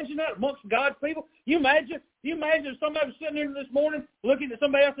 Can you imagine that amongst God's people? You imagine somebody was sitting there this morning looking at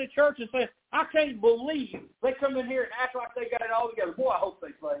somebody else in church and saying, I can't believe they come in here and act like they got it all together. Boy, I hope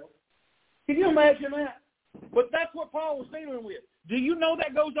they fail. Can you imagine that? But that's what Paul was dealing with. Do you know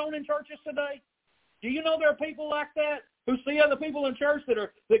that goes on in churches today? Do you know there are people like that who see other people in church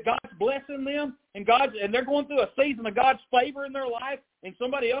that God's blessing them and they're going through a season of God's favor in their life, and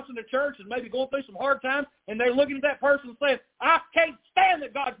somebody else in the church is maybe going through some hard times, and they're looking at that person and saying, I can't stand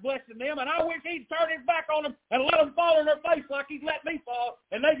that God's blessing them, and I wish he'd turn his back on them and let them fall on their face like he's let me fall,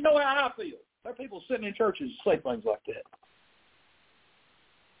 and they know how I feel. There are people sitting in churches who say things like that.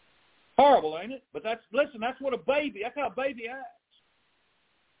 Horrible, ain't it? But that's what that's how a baby acts.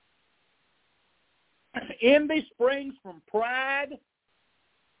 Envy springs from pride,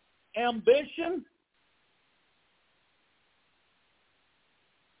 ambition,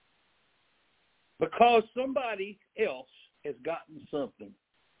 because somebody else has gotten something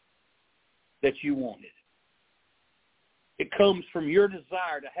that you wanted. It comes from your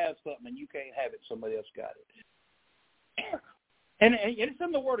desire to have something and you can't have it, somebody else got it. And it's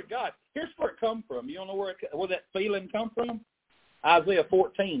in the Word of God. Here's where it comes from. You don't know where that feeling comes from? Isaiah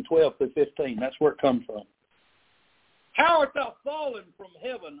 14:12-15. That's where it comes from. How art thou fallen from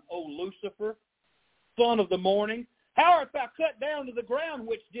heaven, O Lucifer, son of the morning? How art thou cut down to the ground,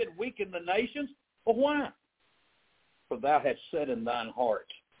 which did weaken the nations? Well, why? For thou hast said in thine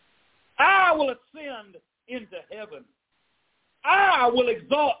heart, I will ascend into heaven. I will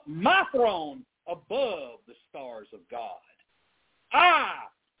exalt my throne above the stars of God. I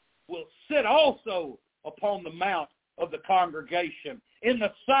will sit also upon the mount of the congregation in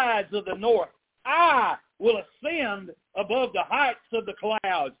the sides of the north. I will ascend above the heights of the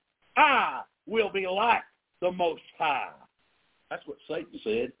clouds. I will be like the Most High. That's what Satan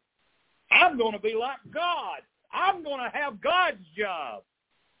said. I'm going to be like God. I'm going to have God's job.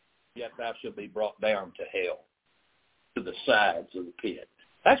 Yet thou shalt be brought down to hell, to the sides of the pit.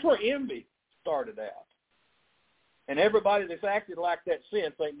 That's where envy started out. And everybody that's acted like that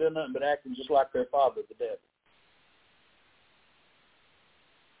since ain't done nothing but acting just like their father, the devil.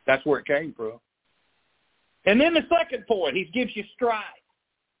 That's where it came from. And then the second point, he gives you strife.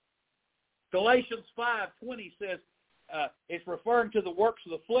 Galatians 5:20 says, it's referring to the works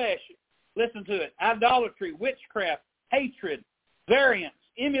of the flesh. Listen to it. Idolatry, witchcraft, hatred, variance,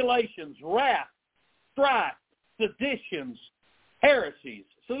 emulations, wrath, strife, seditions, heresies.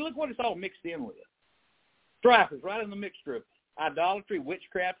 So look what it's all mixed in with. Strife is right in the mixture of idolatry,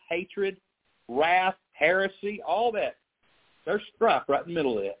 witchcraft, hatred, wrath, heresy, all that. There's strife right in the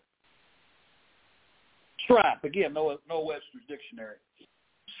middle of that. Strife, again, Noah Webster's dictionary.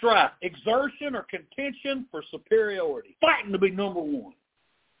 Strife, exertion or contention for superiority, fighting to be number one.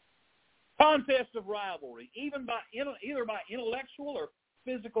 Contest of rivalry, either by intellectual or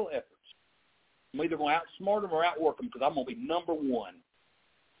physical efforts. I'm either going to outsmart them or outwork them because I'm going to be number one.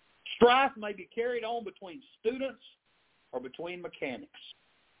 Strife may be carried on between students or between mechanics.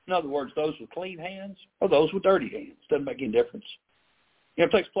 In other words, those with clean hands or those with dirty hands. Doesn't make any difference. You know,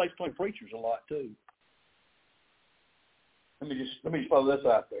 it takes place between preachers a lot too. Let me just throw this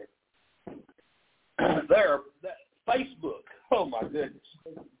out there. Facebook. Oh my goodness.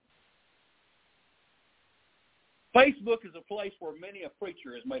 Facebook is a place where many a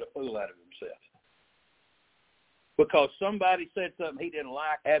preacher has made a fool out of himself. Because somebody said something he didn't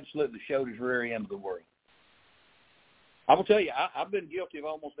like, absolutely showed his rear end to the world. I will tell you, I've been guilty of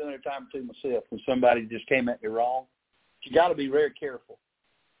almost doing it a time or two myself when somebody just came at me wrong. You got to be very careful.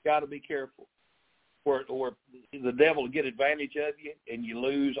 Got to be careful, or the devil will get advantage of you, and you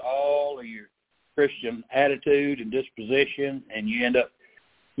lose all of your Christian attitude and disposition, and you end up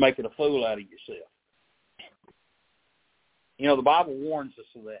making a fool out of yourself. You know, the Bible warns us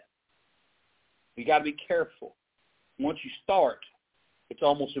of that. You got to be careful. Once you start, it's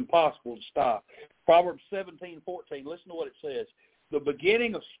almost impossible to stop. Proverbs 17:14. Listen to what it says. The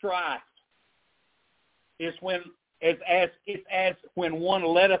beginning of strife is when as when one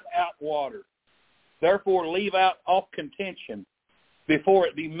letteth out water. Therefore leave out off contention before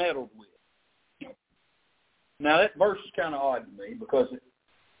it be meddled with. Now that verse is kind of odd to me because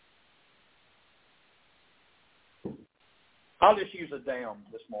I'll just use a dam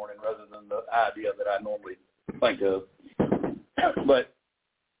this morning rather than the idea that I normally think of. But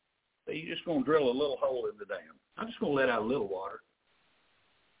you're just going to drill a little hole in the dam. I'm just going to let out a little water.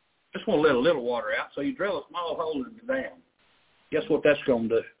 Just want to let a little water out, so you drill a small hole in the dam. Guess what that's going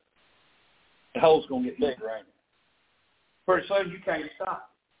to do? The hole's going to get bigger, ain't it? Pretty soon you can't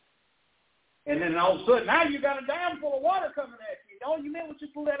stop. And then all of a sudden, now you got a dam full of water coming at you. All you meant was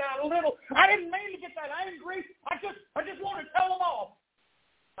just to let out a little. I didn't mean to get that angry. I just wanted to tell them off.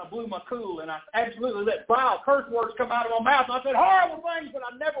 I blew my cool, and I absolutely let vile curse words come out of my mouth. And I said horrible things that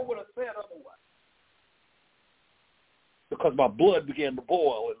I never would have said otherwise. Because my blood began to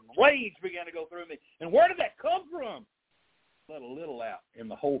boil and rage began to go through me. And where did that come from? Let a little out,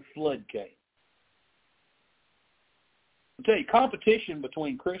 and the whole flood came. I'll tell you, competition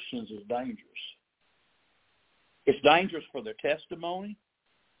between Christians is dangerous. It's dangerous for their testimony,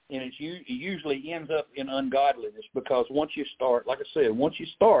 and it usually ends up in ungodliness because once you start, like I said, once you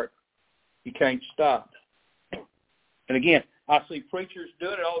start, you can't stop. And again, I see preachers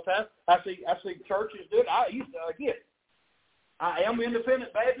doing it all the time. I see churches do it. I am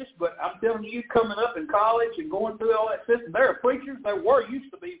independent Baptist, but I'm telling you, coming up in college and going through all that system, there are preachers. There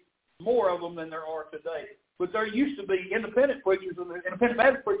used to be more of them than there are today. But there used to be independent preachers, independent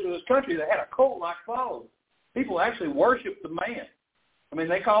Baptist preachers in this country that had a cult-like following. People actually worshiped the man. I mean,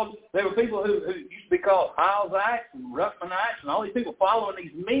 they were people who used to be called Hilesites and Ruckmanites and all these people following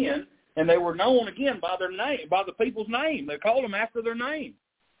these men, and they were known, again, by their name, by the people's name. They called them after their name.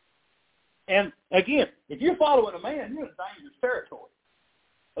 And, again, if you're following a man, you're in dangerous territory.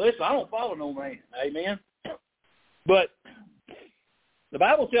 Listen, I don't follow no man. Amen? But the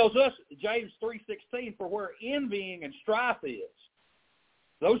Bible tells us, James 3:16, for where envying and strife is.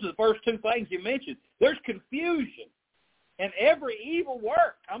 Those are the first two things you mentioned. There's confusion and every evil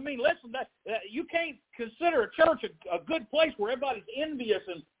work. I mean, listen, you can't consider a church a good place where everybody's envious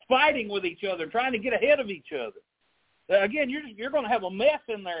and fighting with each other, trying to get ahead of each other. Again, you're going to have a mess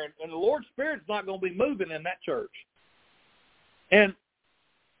in there, and the Lord's Spirit's not going to be moving in that church. And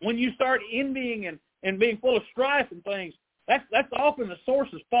when you start envying and being full of strife and things, that's often the source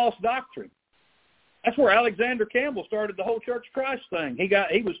of false doctrine. That's where Alexander Campbell started the whole Church of Christ thing.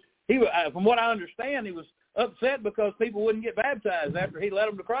 He was from what I understand, he was upset because people wouldn't get baptized after he led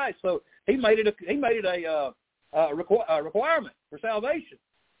them to Christ. So he made it a requirement for salvation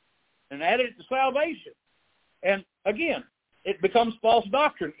and added it to salvation. And again, it becomes false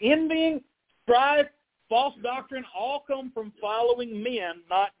doctrine. Envying, strife, false doctrine all come from following men,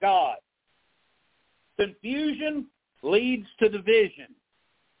 not God. Confusion leads to division.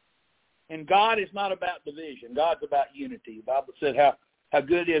 And God is not about division. God's about unity. The Bible said how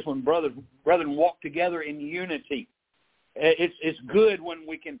good it is when brethren walk together in unity. It's good when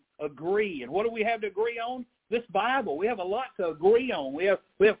we can agree. And what do we have to agree on? This Bible. We have a lot to agree on. We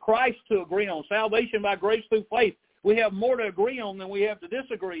have Christ to agree on. Salvation by grace through faith. We have more to agree on than we have to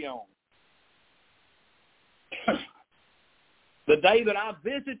disagree on. The day that I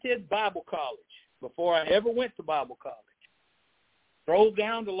visited Bible college, before I ever went to Bible college, drove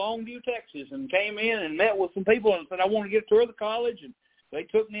down to Longview, Texas, and came in and met with some people and said, I want to get a tour of the college. And they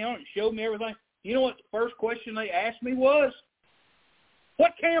took me on and showed me everything. You know what the first question they asked me was?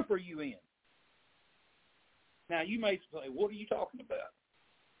 What camp are you in? Now, you may say, what are you talking about?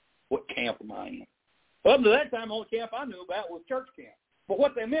 What camp am I in? Well, up to that time, the only camp I knew about was church camp. But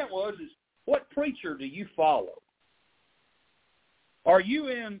what they meant was, what preacher do you follow? Are you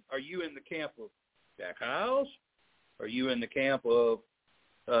in the camp of Jack Hiles? Are you in the camp of,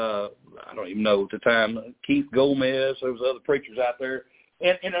 I don't even know at the time, Keith Gomez? There was other preachers out there.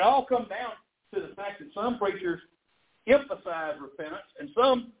 And it all comes down to the fact that some preachers emphasize repentance and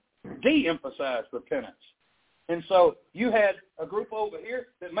some de-emphasize repentance. And so you had a group over here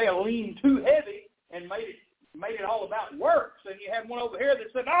that may have leaned too heavy and made it all about works. And you had one over here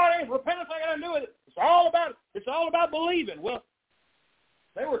that said, repentance ain't got to do with it. It's all about believing. Well,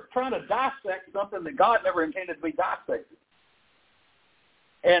 They were trying to dissect something that God never intended to be dissected.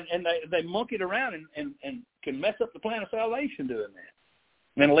 And they monkeyed around and can mess up the plan of salvation doing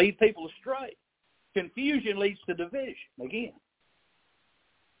that and lead people astray. Confusion leads to division, again.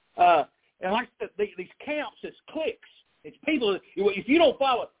 And like I said, these camps, it's cliques. It's people. If you don't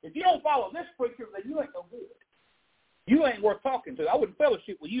follow this preacher, then you ain't no good. You ain't worth talking to. I wouldn't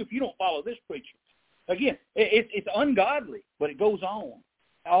fellowship with you if you don't follow this preacher. Again, it's ungodly, but it goes on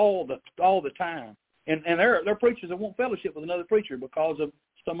all the time. And there are preachers that won't fellowship with another preacher because of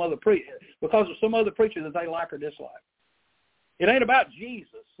some other preacher that they like or dislike. It ain't about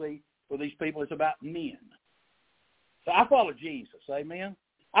Jesus, see, for these people. It's about men. So I follow Jesus. Amen.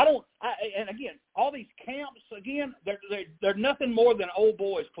 And again, all these camps, again, they're nothing more than old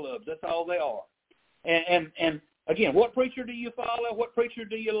boys clubs. That's all they are. And again, what preacher do you follow? What preacher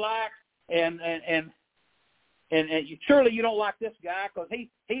do you like? And surely you don't like this guy because he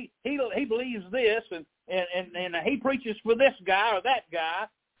believes this and he preaches for this guy or that guy.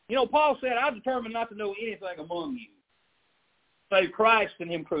 You know, Paul said, "I determined not to know anything among you save Christ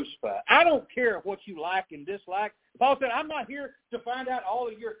and Him crucified." I don't care what you like and dislike. Paul said, "I'm not here to find out all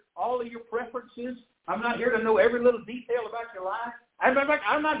of your preferences. I'm not here to know every little detail about your life.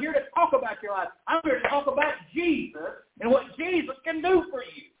 I'm not here to talk about your life. I'm here to talk about Jesus and what Jesus can do for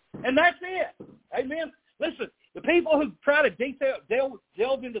you." And that's it. Amen. Listen, the people who try to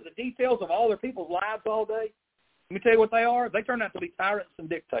delve into the details of all their people's lives all day, let me tell you what they are. They turn out to be tyrants and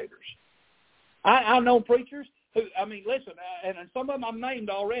dictators. I know preachers who, listen, and some of them I've named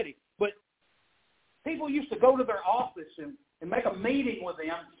already, but people used to go to their office and make a meeting with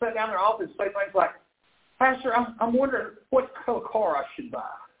them, sit down in their office and say things like, "Pastor, I'm wondering what color car I should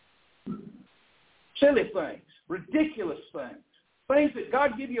buy." Silly things, ridiculous things. Things that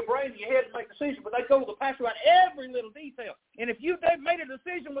God give you a brain in your head to make decisions, but they go to the pastor about every little detail. And if they've made a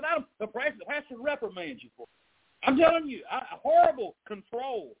decision without them, the pastor reprimands you for it. I'm telling you, horrible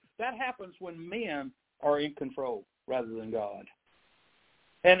control. That happens when men are in control rather than God.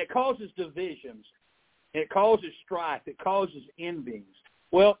 And it causes divisions. It causes strife. It causes envyings.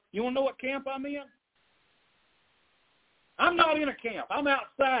 Well, you want to know what camp I'm in? I'm not in a camp. I'm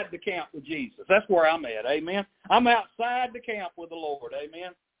outside the camp with Jesus. That's where I'm at. Amen. I'm outside the camp with the Lord.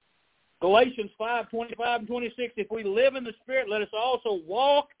 Amen. Galatians 5:25 and 26, if we live in the Spirit, let us also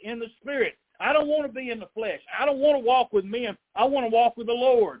walk in the Spirit. I don't want to be in the flesh. I don't want to walk with men. I want to walk with the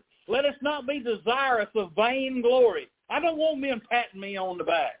Lord. Let us not be desirous of vain glory. I don't want men patting me on the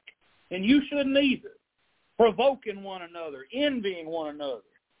back. And you shouldn't either. Provoking one another, envying one another.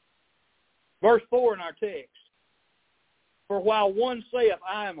 Verse 4 in our text. For while one saith,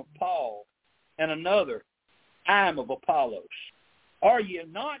 I am of Paul, and another, I am of Apollos, are ye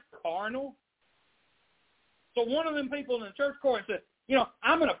not carnal? So one of them people in the church court said,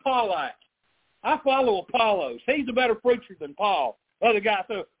 I'm an Apollite. I follow Apollos. He's a better preacher than Paul. The other guy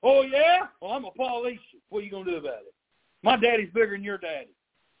said, oh, yeah? Well, I'm a Paulician. What are you going to do about it? My daddy's bigger than your daddy.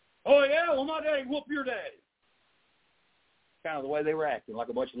 Oh, yeah? Well, my daddy whooped your daddy. Kind of the way they were acting, like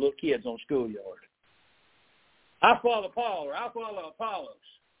a bunch of little kids on schoolyard. I follow Paul or I follow Apollos,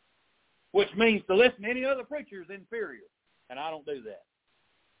 which means to listen to any other preacher is inferior. And I don't do that.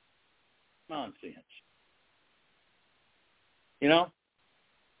 Nonsense.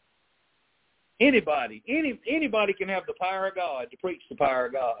 Anybody can have the power of God to preach the power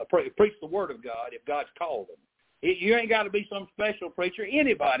of God, preach the word of God if God's called them. You ain't got to be some special preacher.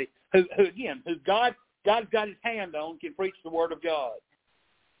 Anybody who God's got his hand on can preach the word of God.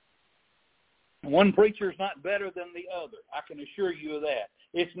 One preacher is not better than the other. I can assure you of that.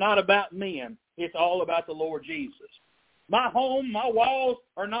 It's not about men. It's all about the Lord Jesus. My home, my walls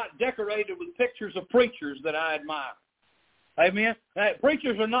are not decorated with pictures of preachers that I admire. Amen?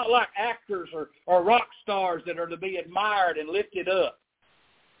 Preachers are not like actors or rock stars that are to be admired and lifted up.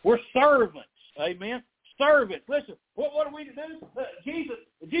 We're servants. Amen? Servants. Listen, what are we to do?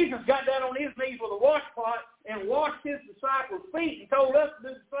 Jesus got down on his knees with a washcloth and washed his disciples' feet and told us to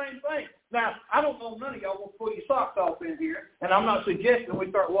do the same thing. Now, I don't know none of y'all will pull your socks off in here, and I'm not suggesting we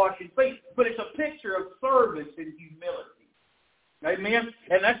start washing feet, but it's a picture of service and humility. Amen?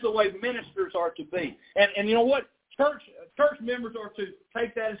 And that's the way ministers are to be. And you know what? Church members are to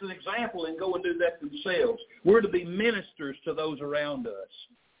take that as an example and go and do that themselves. We're to be ministers to those around us.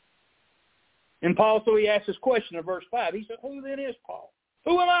 And Paul, so he asked this question in verse 5. He said, who then is Paul?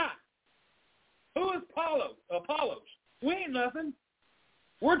 Who am I? Who is Apollos? We ain't nothing.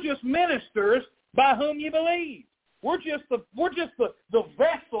 We're just ministers by whom you believe. We're just the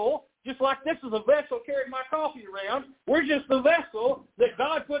vessel, just like this is a vessel carrying my coffee around. We're just the vessel that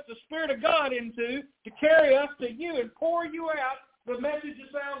God put the Spirit of God into to carry us to you and pour you out the message of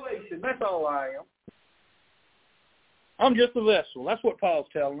I'm just a vessel. That's what Paul's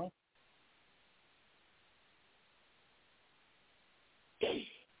telling them.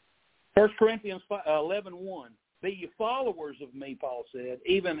 1 Corinthians 11:1. Be ye followers of me, Paul said,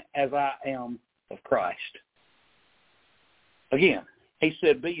 even as I am of Christ. Again, he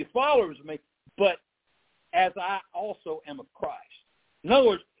said, be ye followers of me, but as I also am of Christ. In other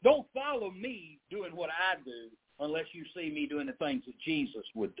words, don't follow me doing what I do unless you see me doing the things that Jesus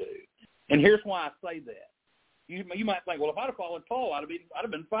would do. And here's why I say that. You might think, well, if I'd have followed Paul, I'd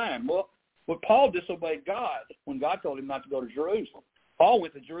have been fine. Well, Paul disobeyed God when God told him not to go to Jerusalem. Paul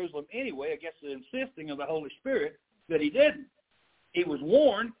went to Jerusalem anyway against the insisting of the Holy Spirit that he didn't. He was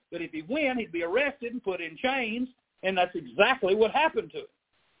warned that if he went, he'd be arrested and put in chains, and that's exactly what happened to him.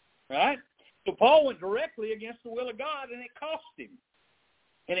 Right? So Paul went directly against the will of God, and it cost him.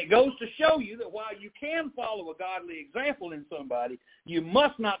 And it goes to show you that while you can follow a godly example in somebody, you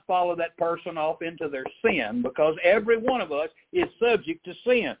must not follow that person off into their sin, because every one of us is subject to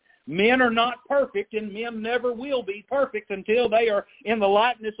sin. Men are not perfect, and men never will be perfect until they are in the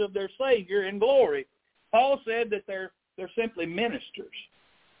likeness of their Savior in glory. Paul said that they're simply ministers.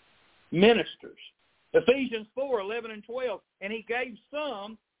 Ministers. Ephesians 4:11 and 12. And he gave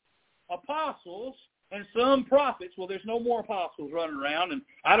some apostles and some prophets. Well, there's no more apostles running around, and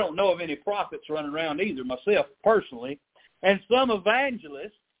I don't know of any prophets running around either myself personally. And some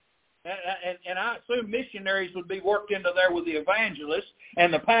evangelists, and I assume missionaries would be worked into there with the evangelists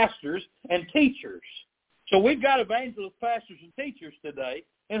and the pastors and teachers. So we've got evangelists, pastors, and teachers today.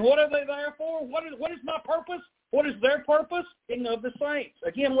 And what are they there for? What is my purpose? What is their purpose? Of the saints.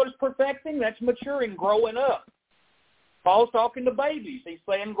 Again, what is perfecting? That's maturing, growing up. Paul's talking to babies. He's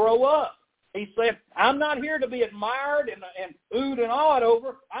saying grow up. He said, I'm not here to be admired and oohed and awed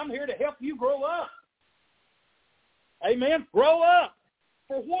over. I'm here to help you grow up. Amen? Grow up.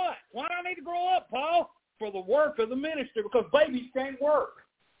 For what? Why do I need to grow up, Paul? For the work of the ministry, because babies can't work.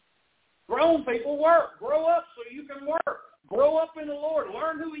 Grown people work. Grow up so you can work. Grow up in the Lord.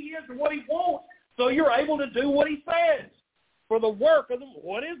 Learn who he is and what he wants so you're able to do what he says. For the work of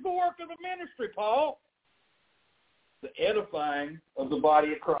what is the work of the ministry, Paul? The edifying of the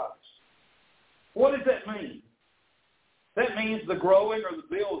body of Christ. What does that mean? That means the growing or the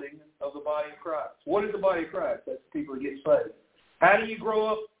building of the body of Christ. What is the body of Christ? That's the people who get saved. How do you grow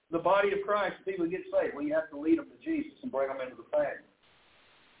up the body of Christ, the people who get saved? Well, you have to lead them to Jesus and bring them into the family.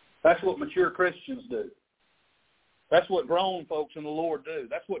 That's what mature Christians do. That's what grown folks in the Lord do.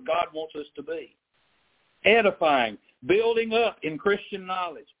 That's what God wants us to be. Edifying, building up in Christian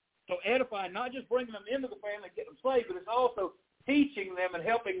knowledge. So edifying, not just bringing them into the family and getting them saved, but it's also teaching them and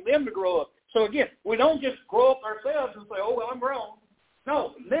helping them to grow up. So again, we don't just grow up ourselves and say, oh, well, I'm grown.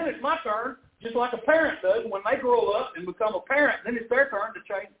 No, then it's my turn, just like a parent does. When they grow up and become a parent, then it's their turn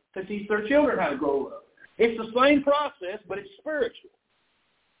to teach their children how to grow up. It's the same process, but it's spiritual.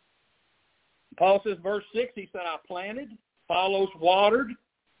 Paul says, verse 6, he said, I planted, Apollos watered,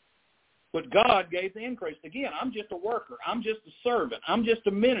 but God gave the increase. Again, I'm just a worker. I'm just a servant. I'm just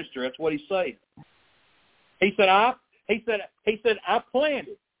a minister. That's what he's saying. He said, I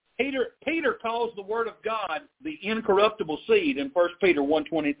planted. Peter calls the word of God the incorruptible seed in 1 Peter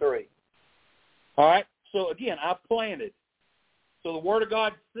 1:23. All right? So again, I planted. So the word of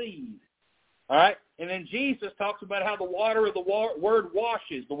God's seed. All right? And then Jesus talks about how the water of the word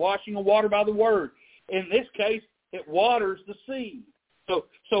washes, the washing of water by the word. In this case, it waters the seed.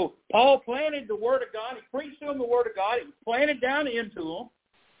 So Paul planted the word of God. He preached to them the word of God. It was planted down into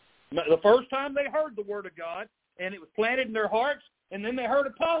them. The first time they heard the word of God, and it was planted in their hearts, and then they heard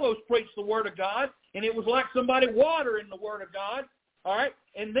Apollos preach the word of God, and it was like somebody watering the word of God. All right?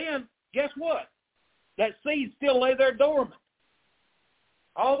 And then, guess what? That seed still lay there dormant.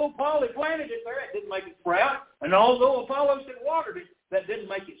 Although Paul had planted it there, it didn't make it sprout. And although Apollos had watered it, that didn't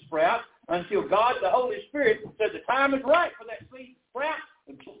make it sprout until God, the Holy Spirit, said the time is right for that seed to sprout,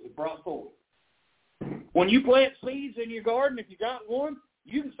 and it brought forth. When you plant seeds in your garden, if you got one,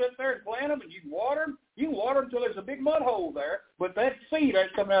 you can sit there and plant them, and you can water them. You can water them until there's a big mud hole there, but that seed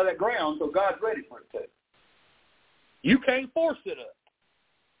ain't coming out of that ground until God's ready for it to. You can't force it up.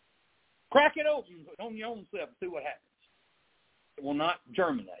 Crack it open on your own self and see what happens. It will not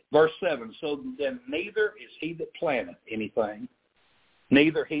germinate. Verse 7, so then neither is he that planteth anything,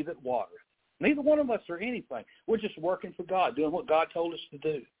 neither he that watereth. Neither one of us are anything. We're just working for God, doing what God told us to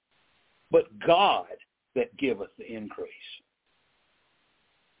do. But God that giveth the increase.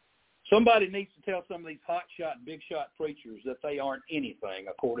 Somebody needs to tell some of these hot-shot, big-shot preachers that they aren't anything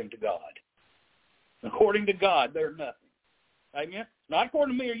according to God. According to God, they're nothing. Amen? Not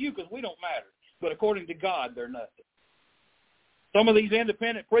according to me or you, because we don't matter. But according to God, they're nothing. Some of these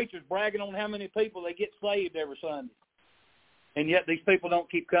independent preachers bragging on how many people they get saved every Sunday. And yet these people don't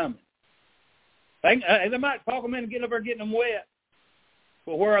keep coming. They might talk them in and get over getting them wet.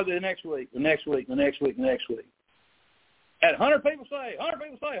 Well, where are they the next week, the next week, the next week, the next week? At 100 people say, 100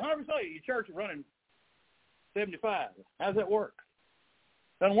 people say, 100 people say, your church is running 75. How does that work?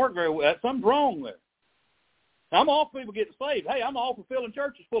 Doesn't work very well. Something's wrong there. I'm all for people getting saved. Hey, I'm all for filling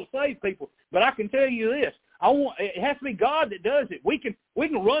churches full of saved people. But I can tell you this. It has to be God that does it. We can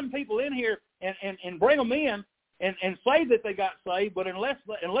run people in here and bring them in and say that they got saved, but unless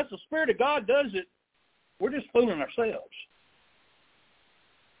the Spirit of God does it, we're just fooling ourselves.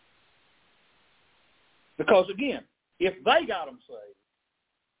 Because, again, if they got them saved,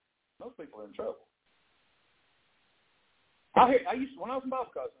 those people are in trouble. When I was in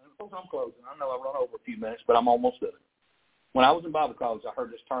Bible college, and of course I'm closing. I know I run over a few minutes, but I'm almost done. When I was in Bible college, I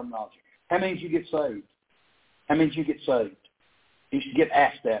heard this terminology. How many of you get saved? How many of you get saved? You should get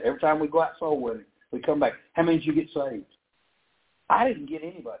asked that. Every time we go out soul winning, we come back. How many of you get saved? I didn't get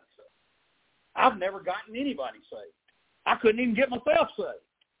anybody saved. I've never gotten anybody saved. I couldn't even get myself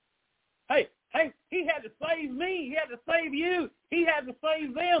saved. Hey, he had to save me. He had to save you. He had to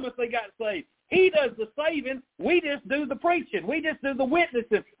save them if they got saved. He does the saving. We just do the preaching. We just do the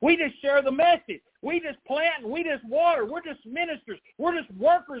witnessing. We just share the message. We just plant and we just water. We're just ministers. We're just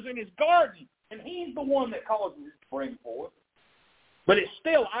workers in his garden. And he's the one that causes it to bring forth. But it's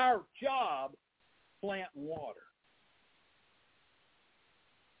still our job to plant and water.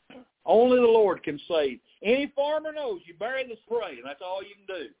 Only the Lord can save. Any farmer knows you bury the spray, and that's all you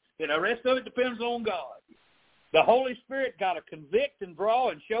can do. And the rest of it depends on God. The Holy Spirit got to convict and draw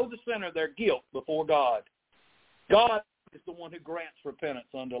and show the sinner their guilt before God. God is the one who grants repentance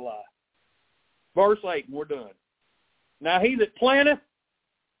unto life. Verse 8, and we're done. Now he that planteth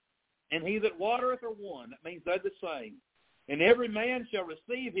and he that watereth are one. That means they're the same. And every man shall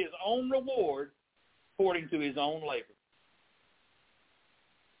receive his own reward according to his own labor.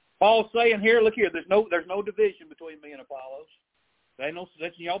 Paul's saying here, look here, there's no division between me and Apollos. There ain't no,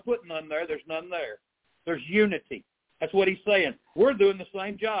 y'all put none there. There's none there. There's unity. That's what he's saying. We're doing the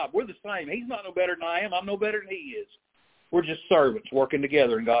same job. We're the same. He's not no better than I am. I'm no better than he is. We're just servants working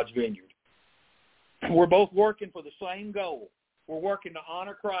together in God's vineyard. We're both working for the same goal. We're working to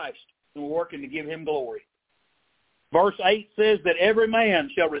honor Christ, and we're working to give him glory. Verse 8 says that every man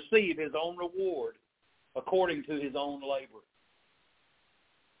shall receive his own reward according to his own labor.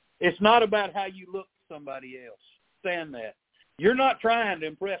 It's not about how you look to somebody else. Understand that. You're not trying to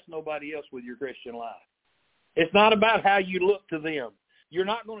impress nobody else with your Christian life. It's not about how you look to them. You're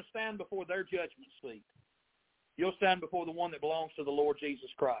not going to stand before their judgment seat. You'll stand before the one that belongs to the Lord Jesus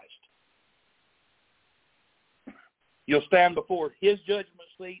Christ. You'll stand before his judgment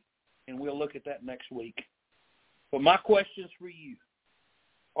seat, and we'll look at that next week. But my question's for you.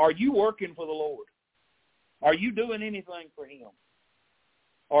 Are you working for the Lord? Are you doing anything for him?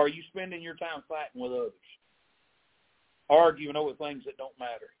 Or are you spending your time fighting with others? Arguing over things that don't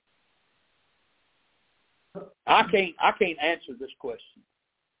matter? I can't answer this question.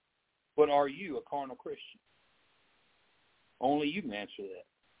 But are you a carnal Christian? Only you can answer that.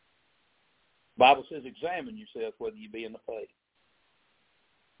 The Bible says, examine yourself whether you be in the faith.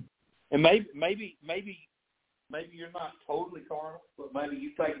 And maybe you're not totally carnal, but maybe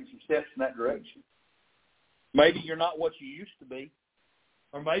you've taken some steps in that direction. Maybe you're not what you used to be.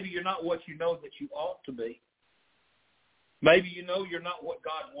 Or maybe you're not what you know that you ought to be. Maybe you know you're not what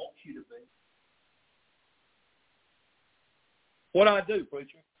God wants you to be. What do I do,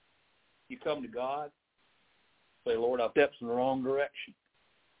 preacher? You come to God, say, Lord, I've stepped in the wrong direction.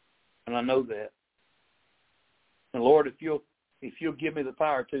 And I know that. And Lord, if you'll give me the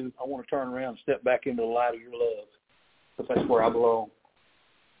power to, I want to turn around and step back into the light of your love. Because that's where I belong.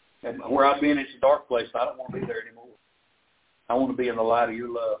 And where I've been is a dark place. I don't want to be there anymore. I want to be in the light of your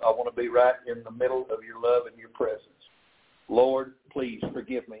love. I want to be right in the middle of your love and your presence. Lord, please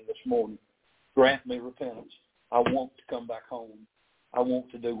forgive me this morning. Grant me repentance. I want to come back home. I want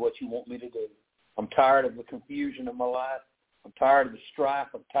to do what you want me to do. I'm tired of the confusion of my life. I'm tired of the strife.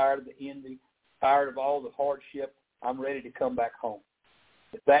 I'm tired of the envy. Tired of all the hardship. I'm ready to come back home.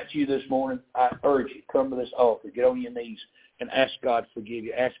 If that's you this morning, I urge you, come to this altar. Get on your knees and ask God to forgive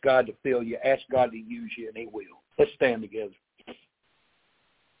you. Ask God to fill you. Ask God to use you, and he will. Let's stand together.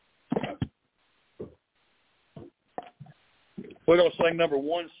 We're going to sing number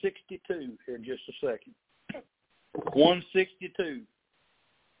 162 here in just a second. 162.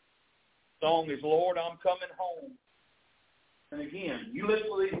 Song is, Lord, I'm coming home. And again, you listen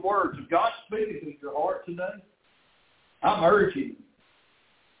to these words. If God's speaking to your heart today, I'm urging you.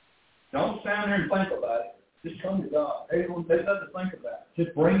 Don't stand there and think about it. Just come to God. There's nothing to think about.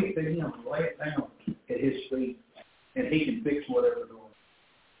 Just bring it to him and lay it down at his feet. and He can fix whatever's going on.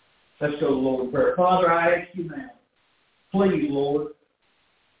 Let's go to the Lord in prayer. Father, I ask you now, please, Lord,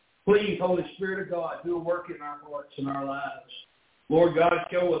 please, Holy Spirit of God, do a work in our hearts and our lives. Lord God,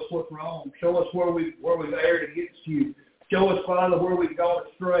 show us what's wrong. Show us where we've erred against you. Show us, Father, where we've gone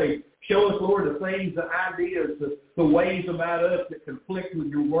astray. Show us, Lord, the things, the ideas, the ways about us that conflict with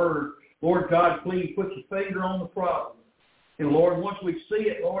your word. Lord God, please put your finger on the problem. And Lord, once we see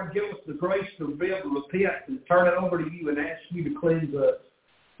it, Lord, give us the grace to be able to repent and turn it over to you and ask you to cleanse us,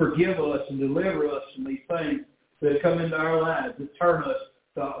 forgive us, and deliver us from these things that come into our lives, that turn us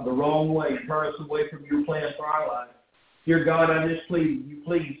the wrong way, turn us away from your plan for our life. Dear God, I just plead you,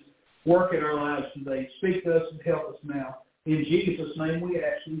 please work in our lives today. Speak to us and help us now. In Jesus' name we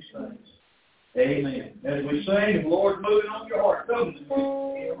ask these things. Amen. As we sing, the Lord moving on your heart. Come to me.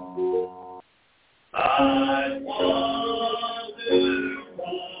 I want to walk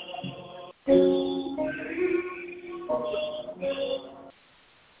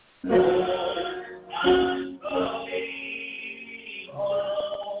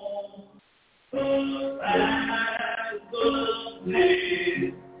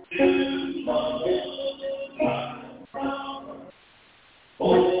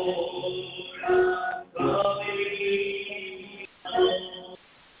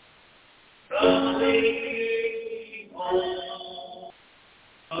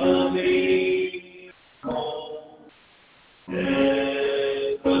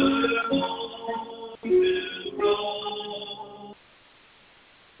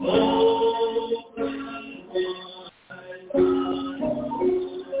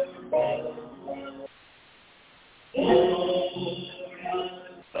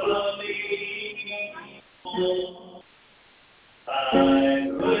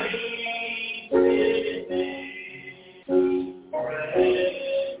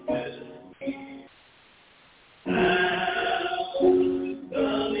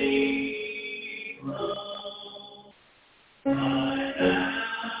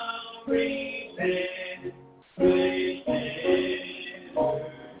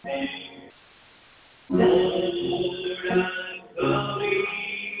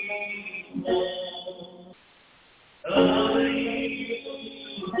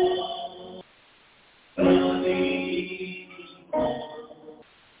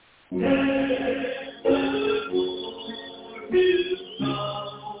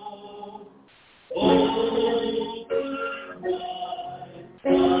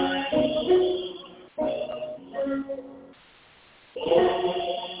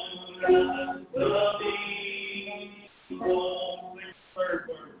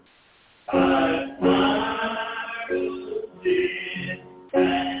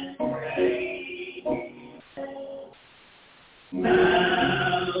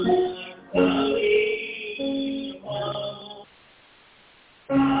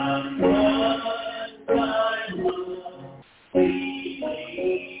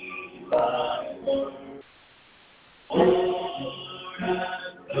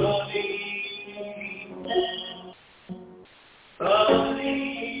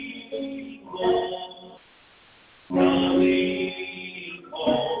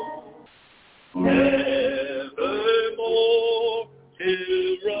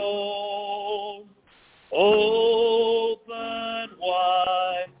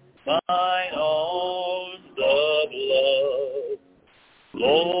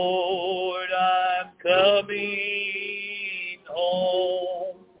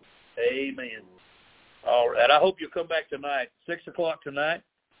tonight, 6 o'clock tonight.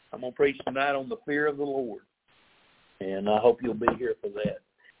 I'm going to preach tonight on the fear of the Lord. And I hope you'll be here for that.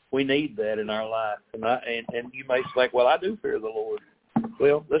 We need that in our life. And you may think, well, I do fear the Lord.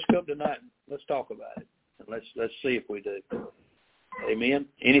 Well, let's come tonight and let's talk about it. And let's see if we do. Amen.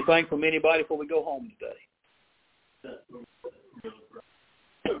 Anything from anybody before we go home today?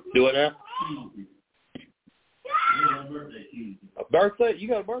 Do it now? A birthday? You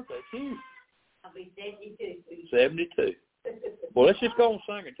got a birthday, too. I'll be 72. 72. Well, let's just go and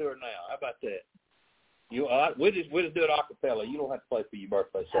sing it to her now. How about that? We'll just do it a cappella. You don't have to play for your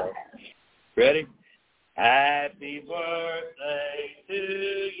birthday song. Ready? Happy birthday to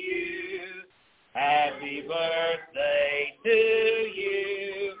you. Happy birthday to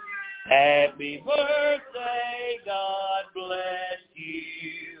you. Happy birthday, God bless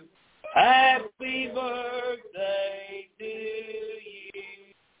you. Happy birthday to you.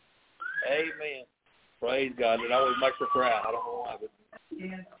 Amen. Praise God. It always makes her cry. I don't know why, but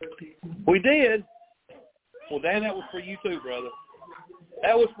we did. Well, Dan, that was for you too, brother.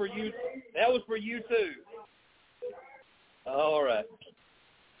 That was for you. That was for you too. All right.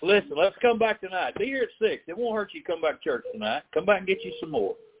 Listen, let's come back tonight. Be here at 6. It won't hurt you to come back to church tonight. Come back and get you some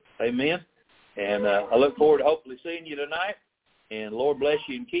more. Amen. And I look forward to hopefully seeing you tonight. And Lord bless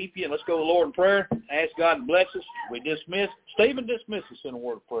you and keep you. And let's go to the Lord in prayer. Ask God to bless us. We dismiss. Stephen, dismiss us in a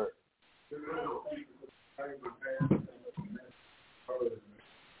word of prayer.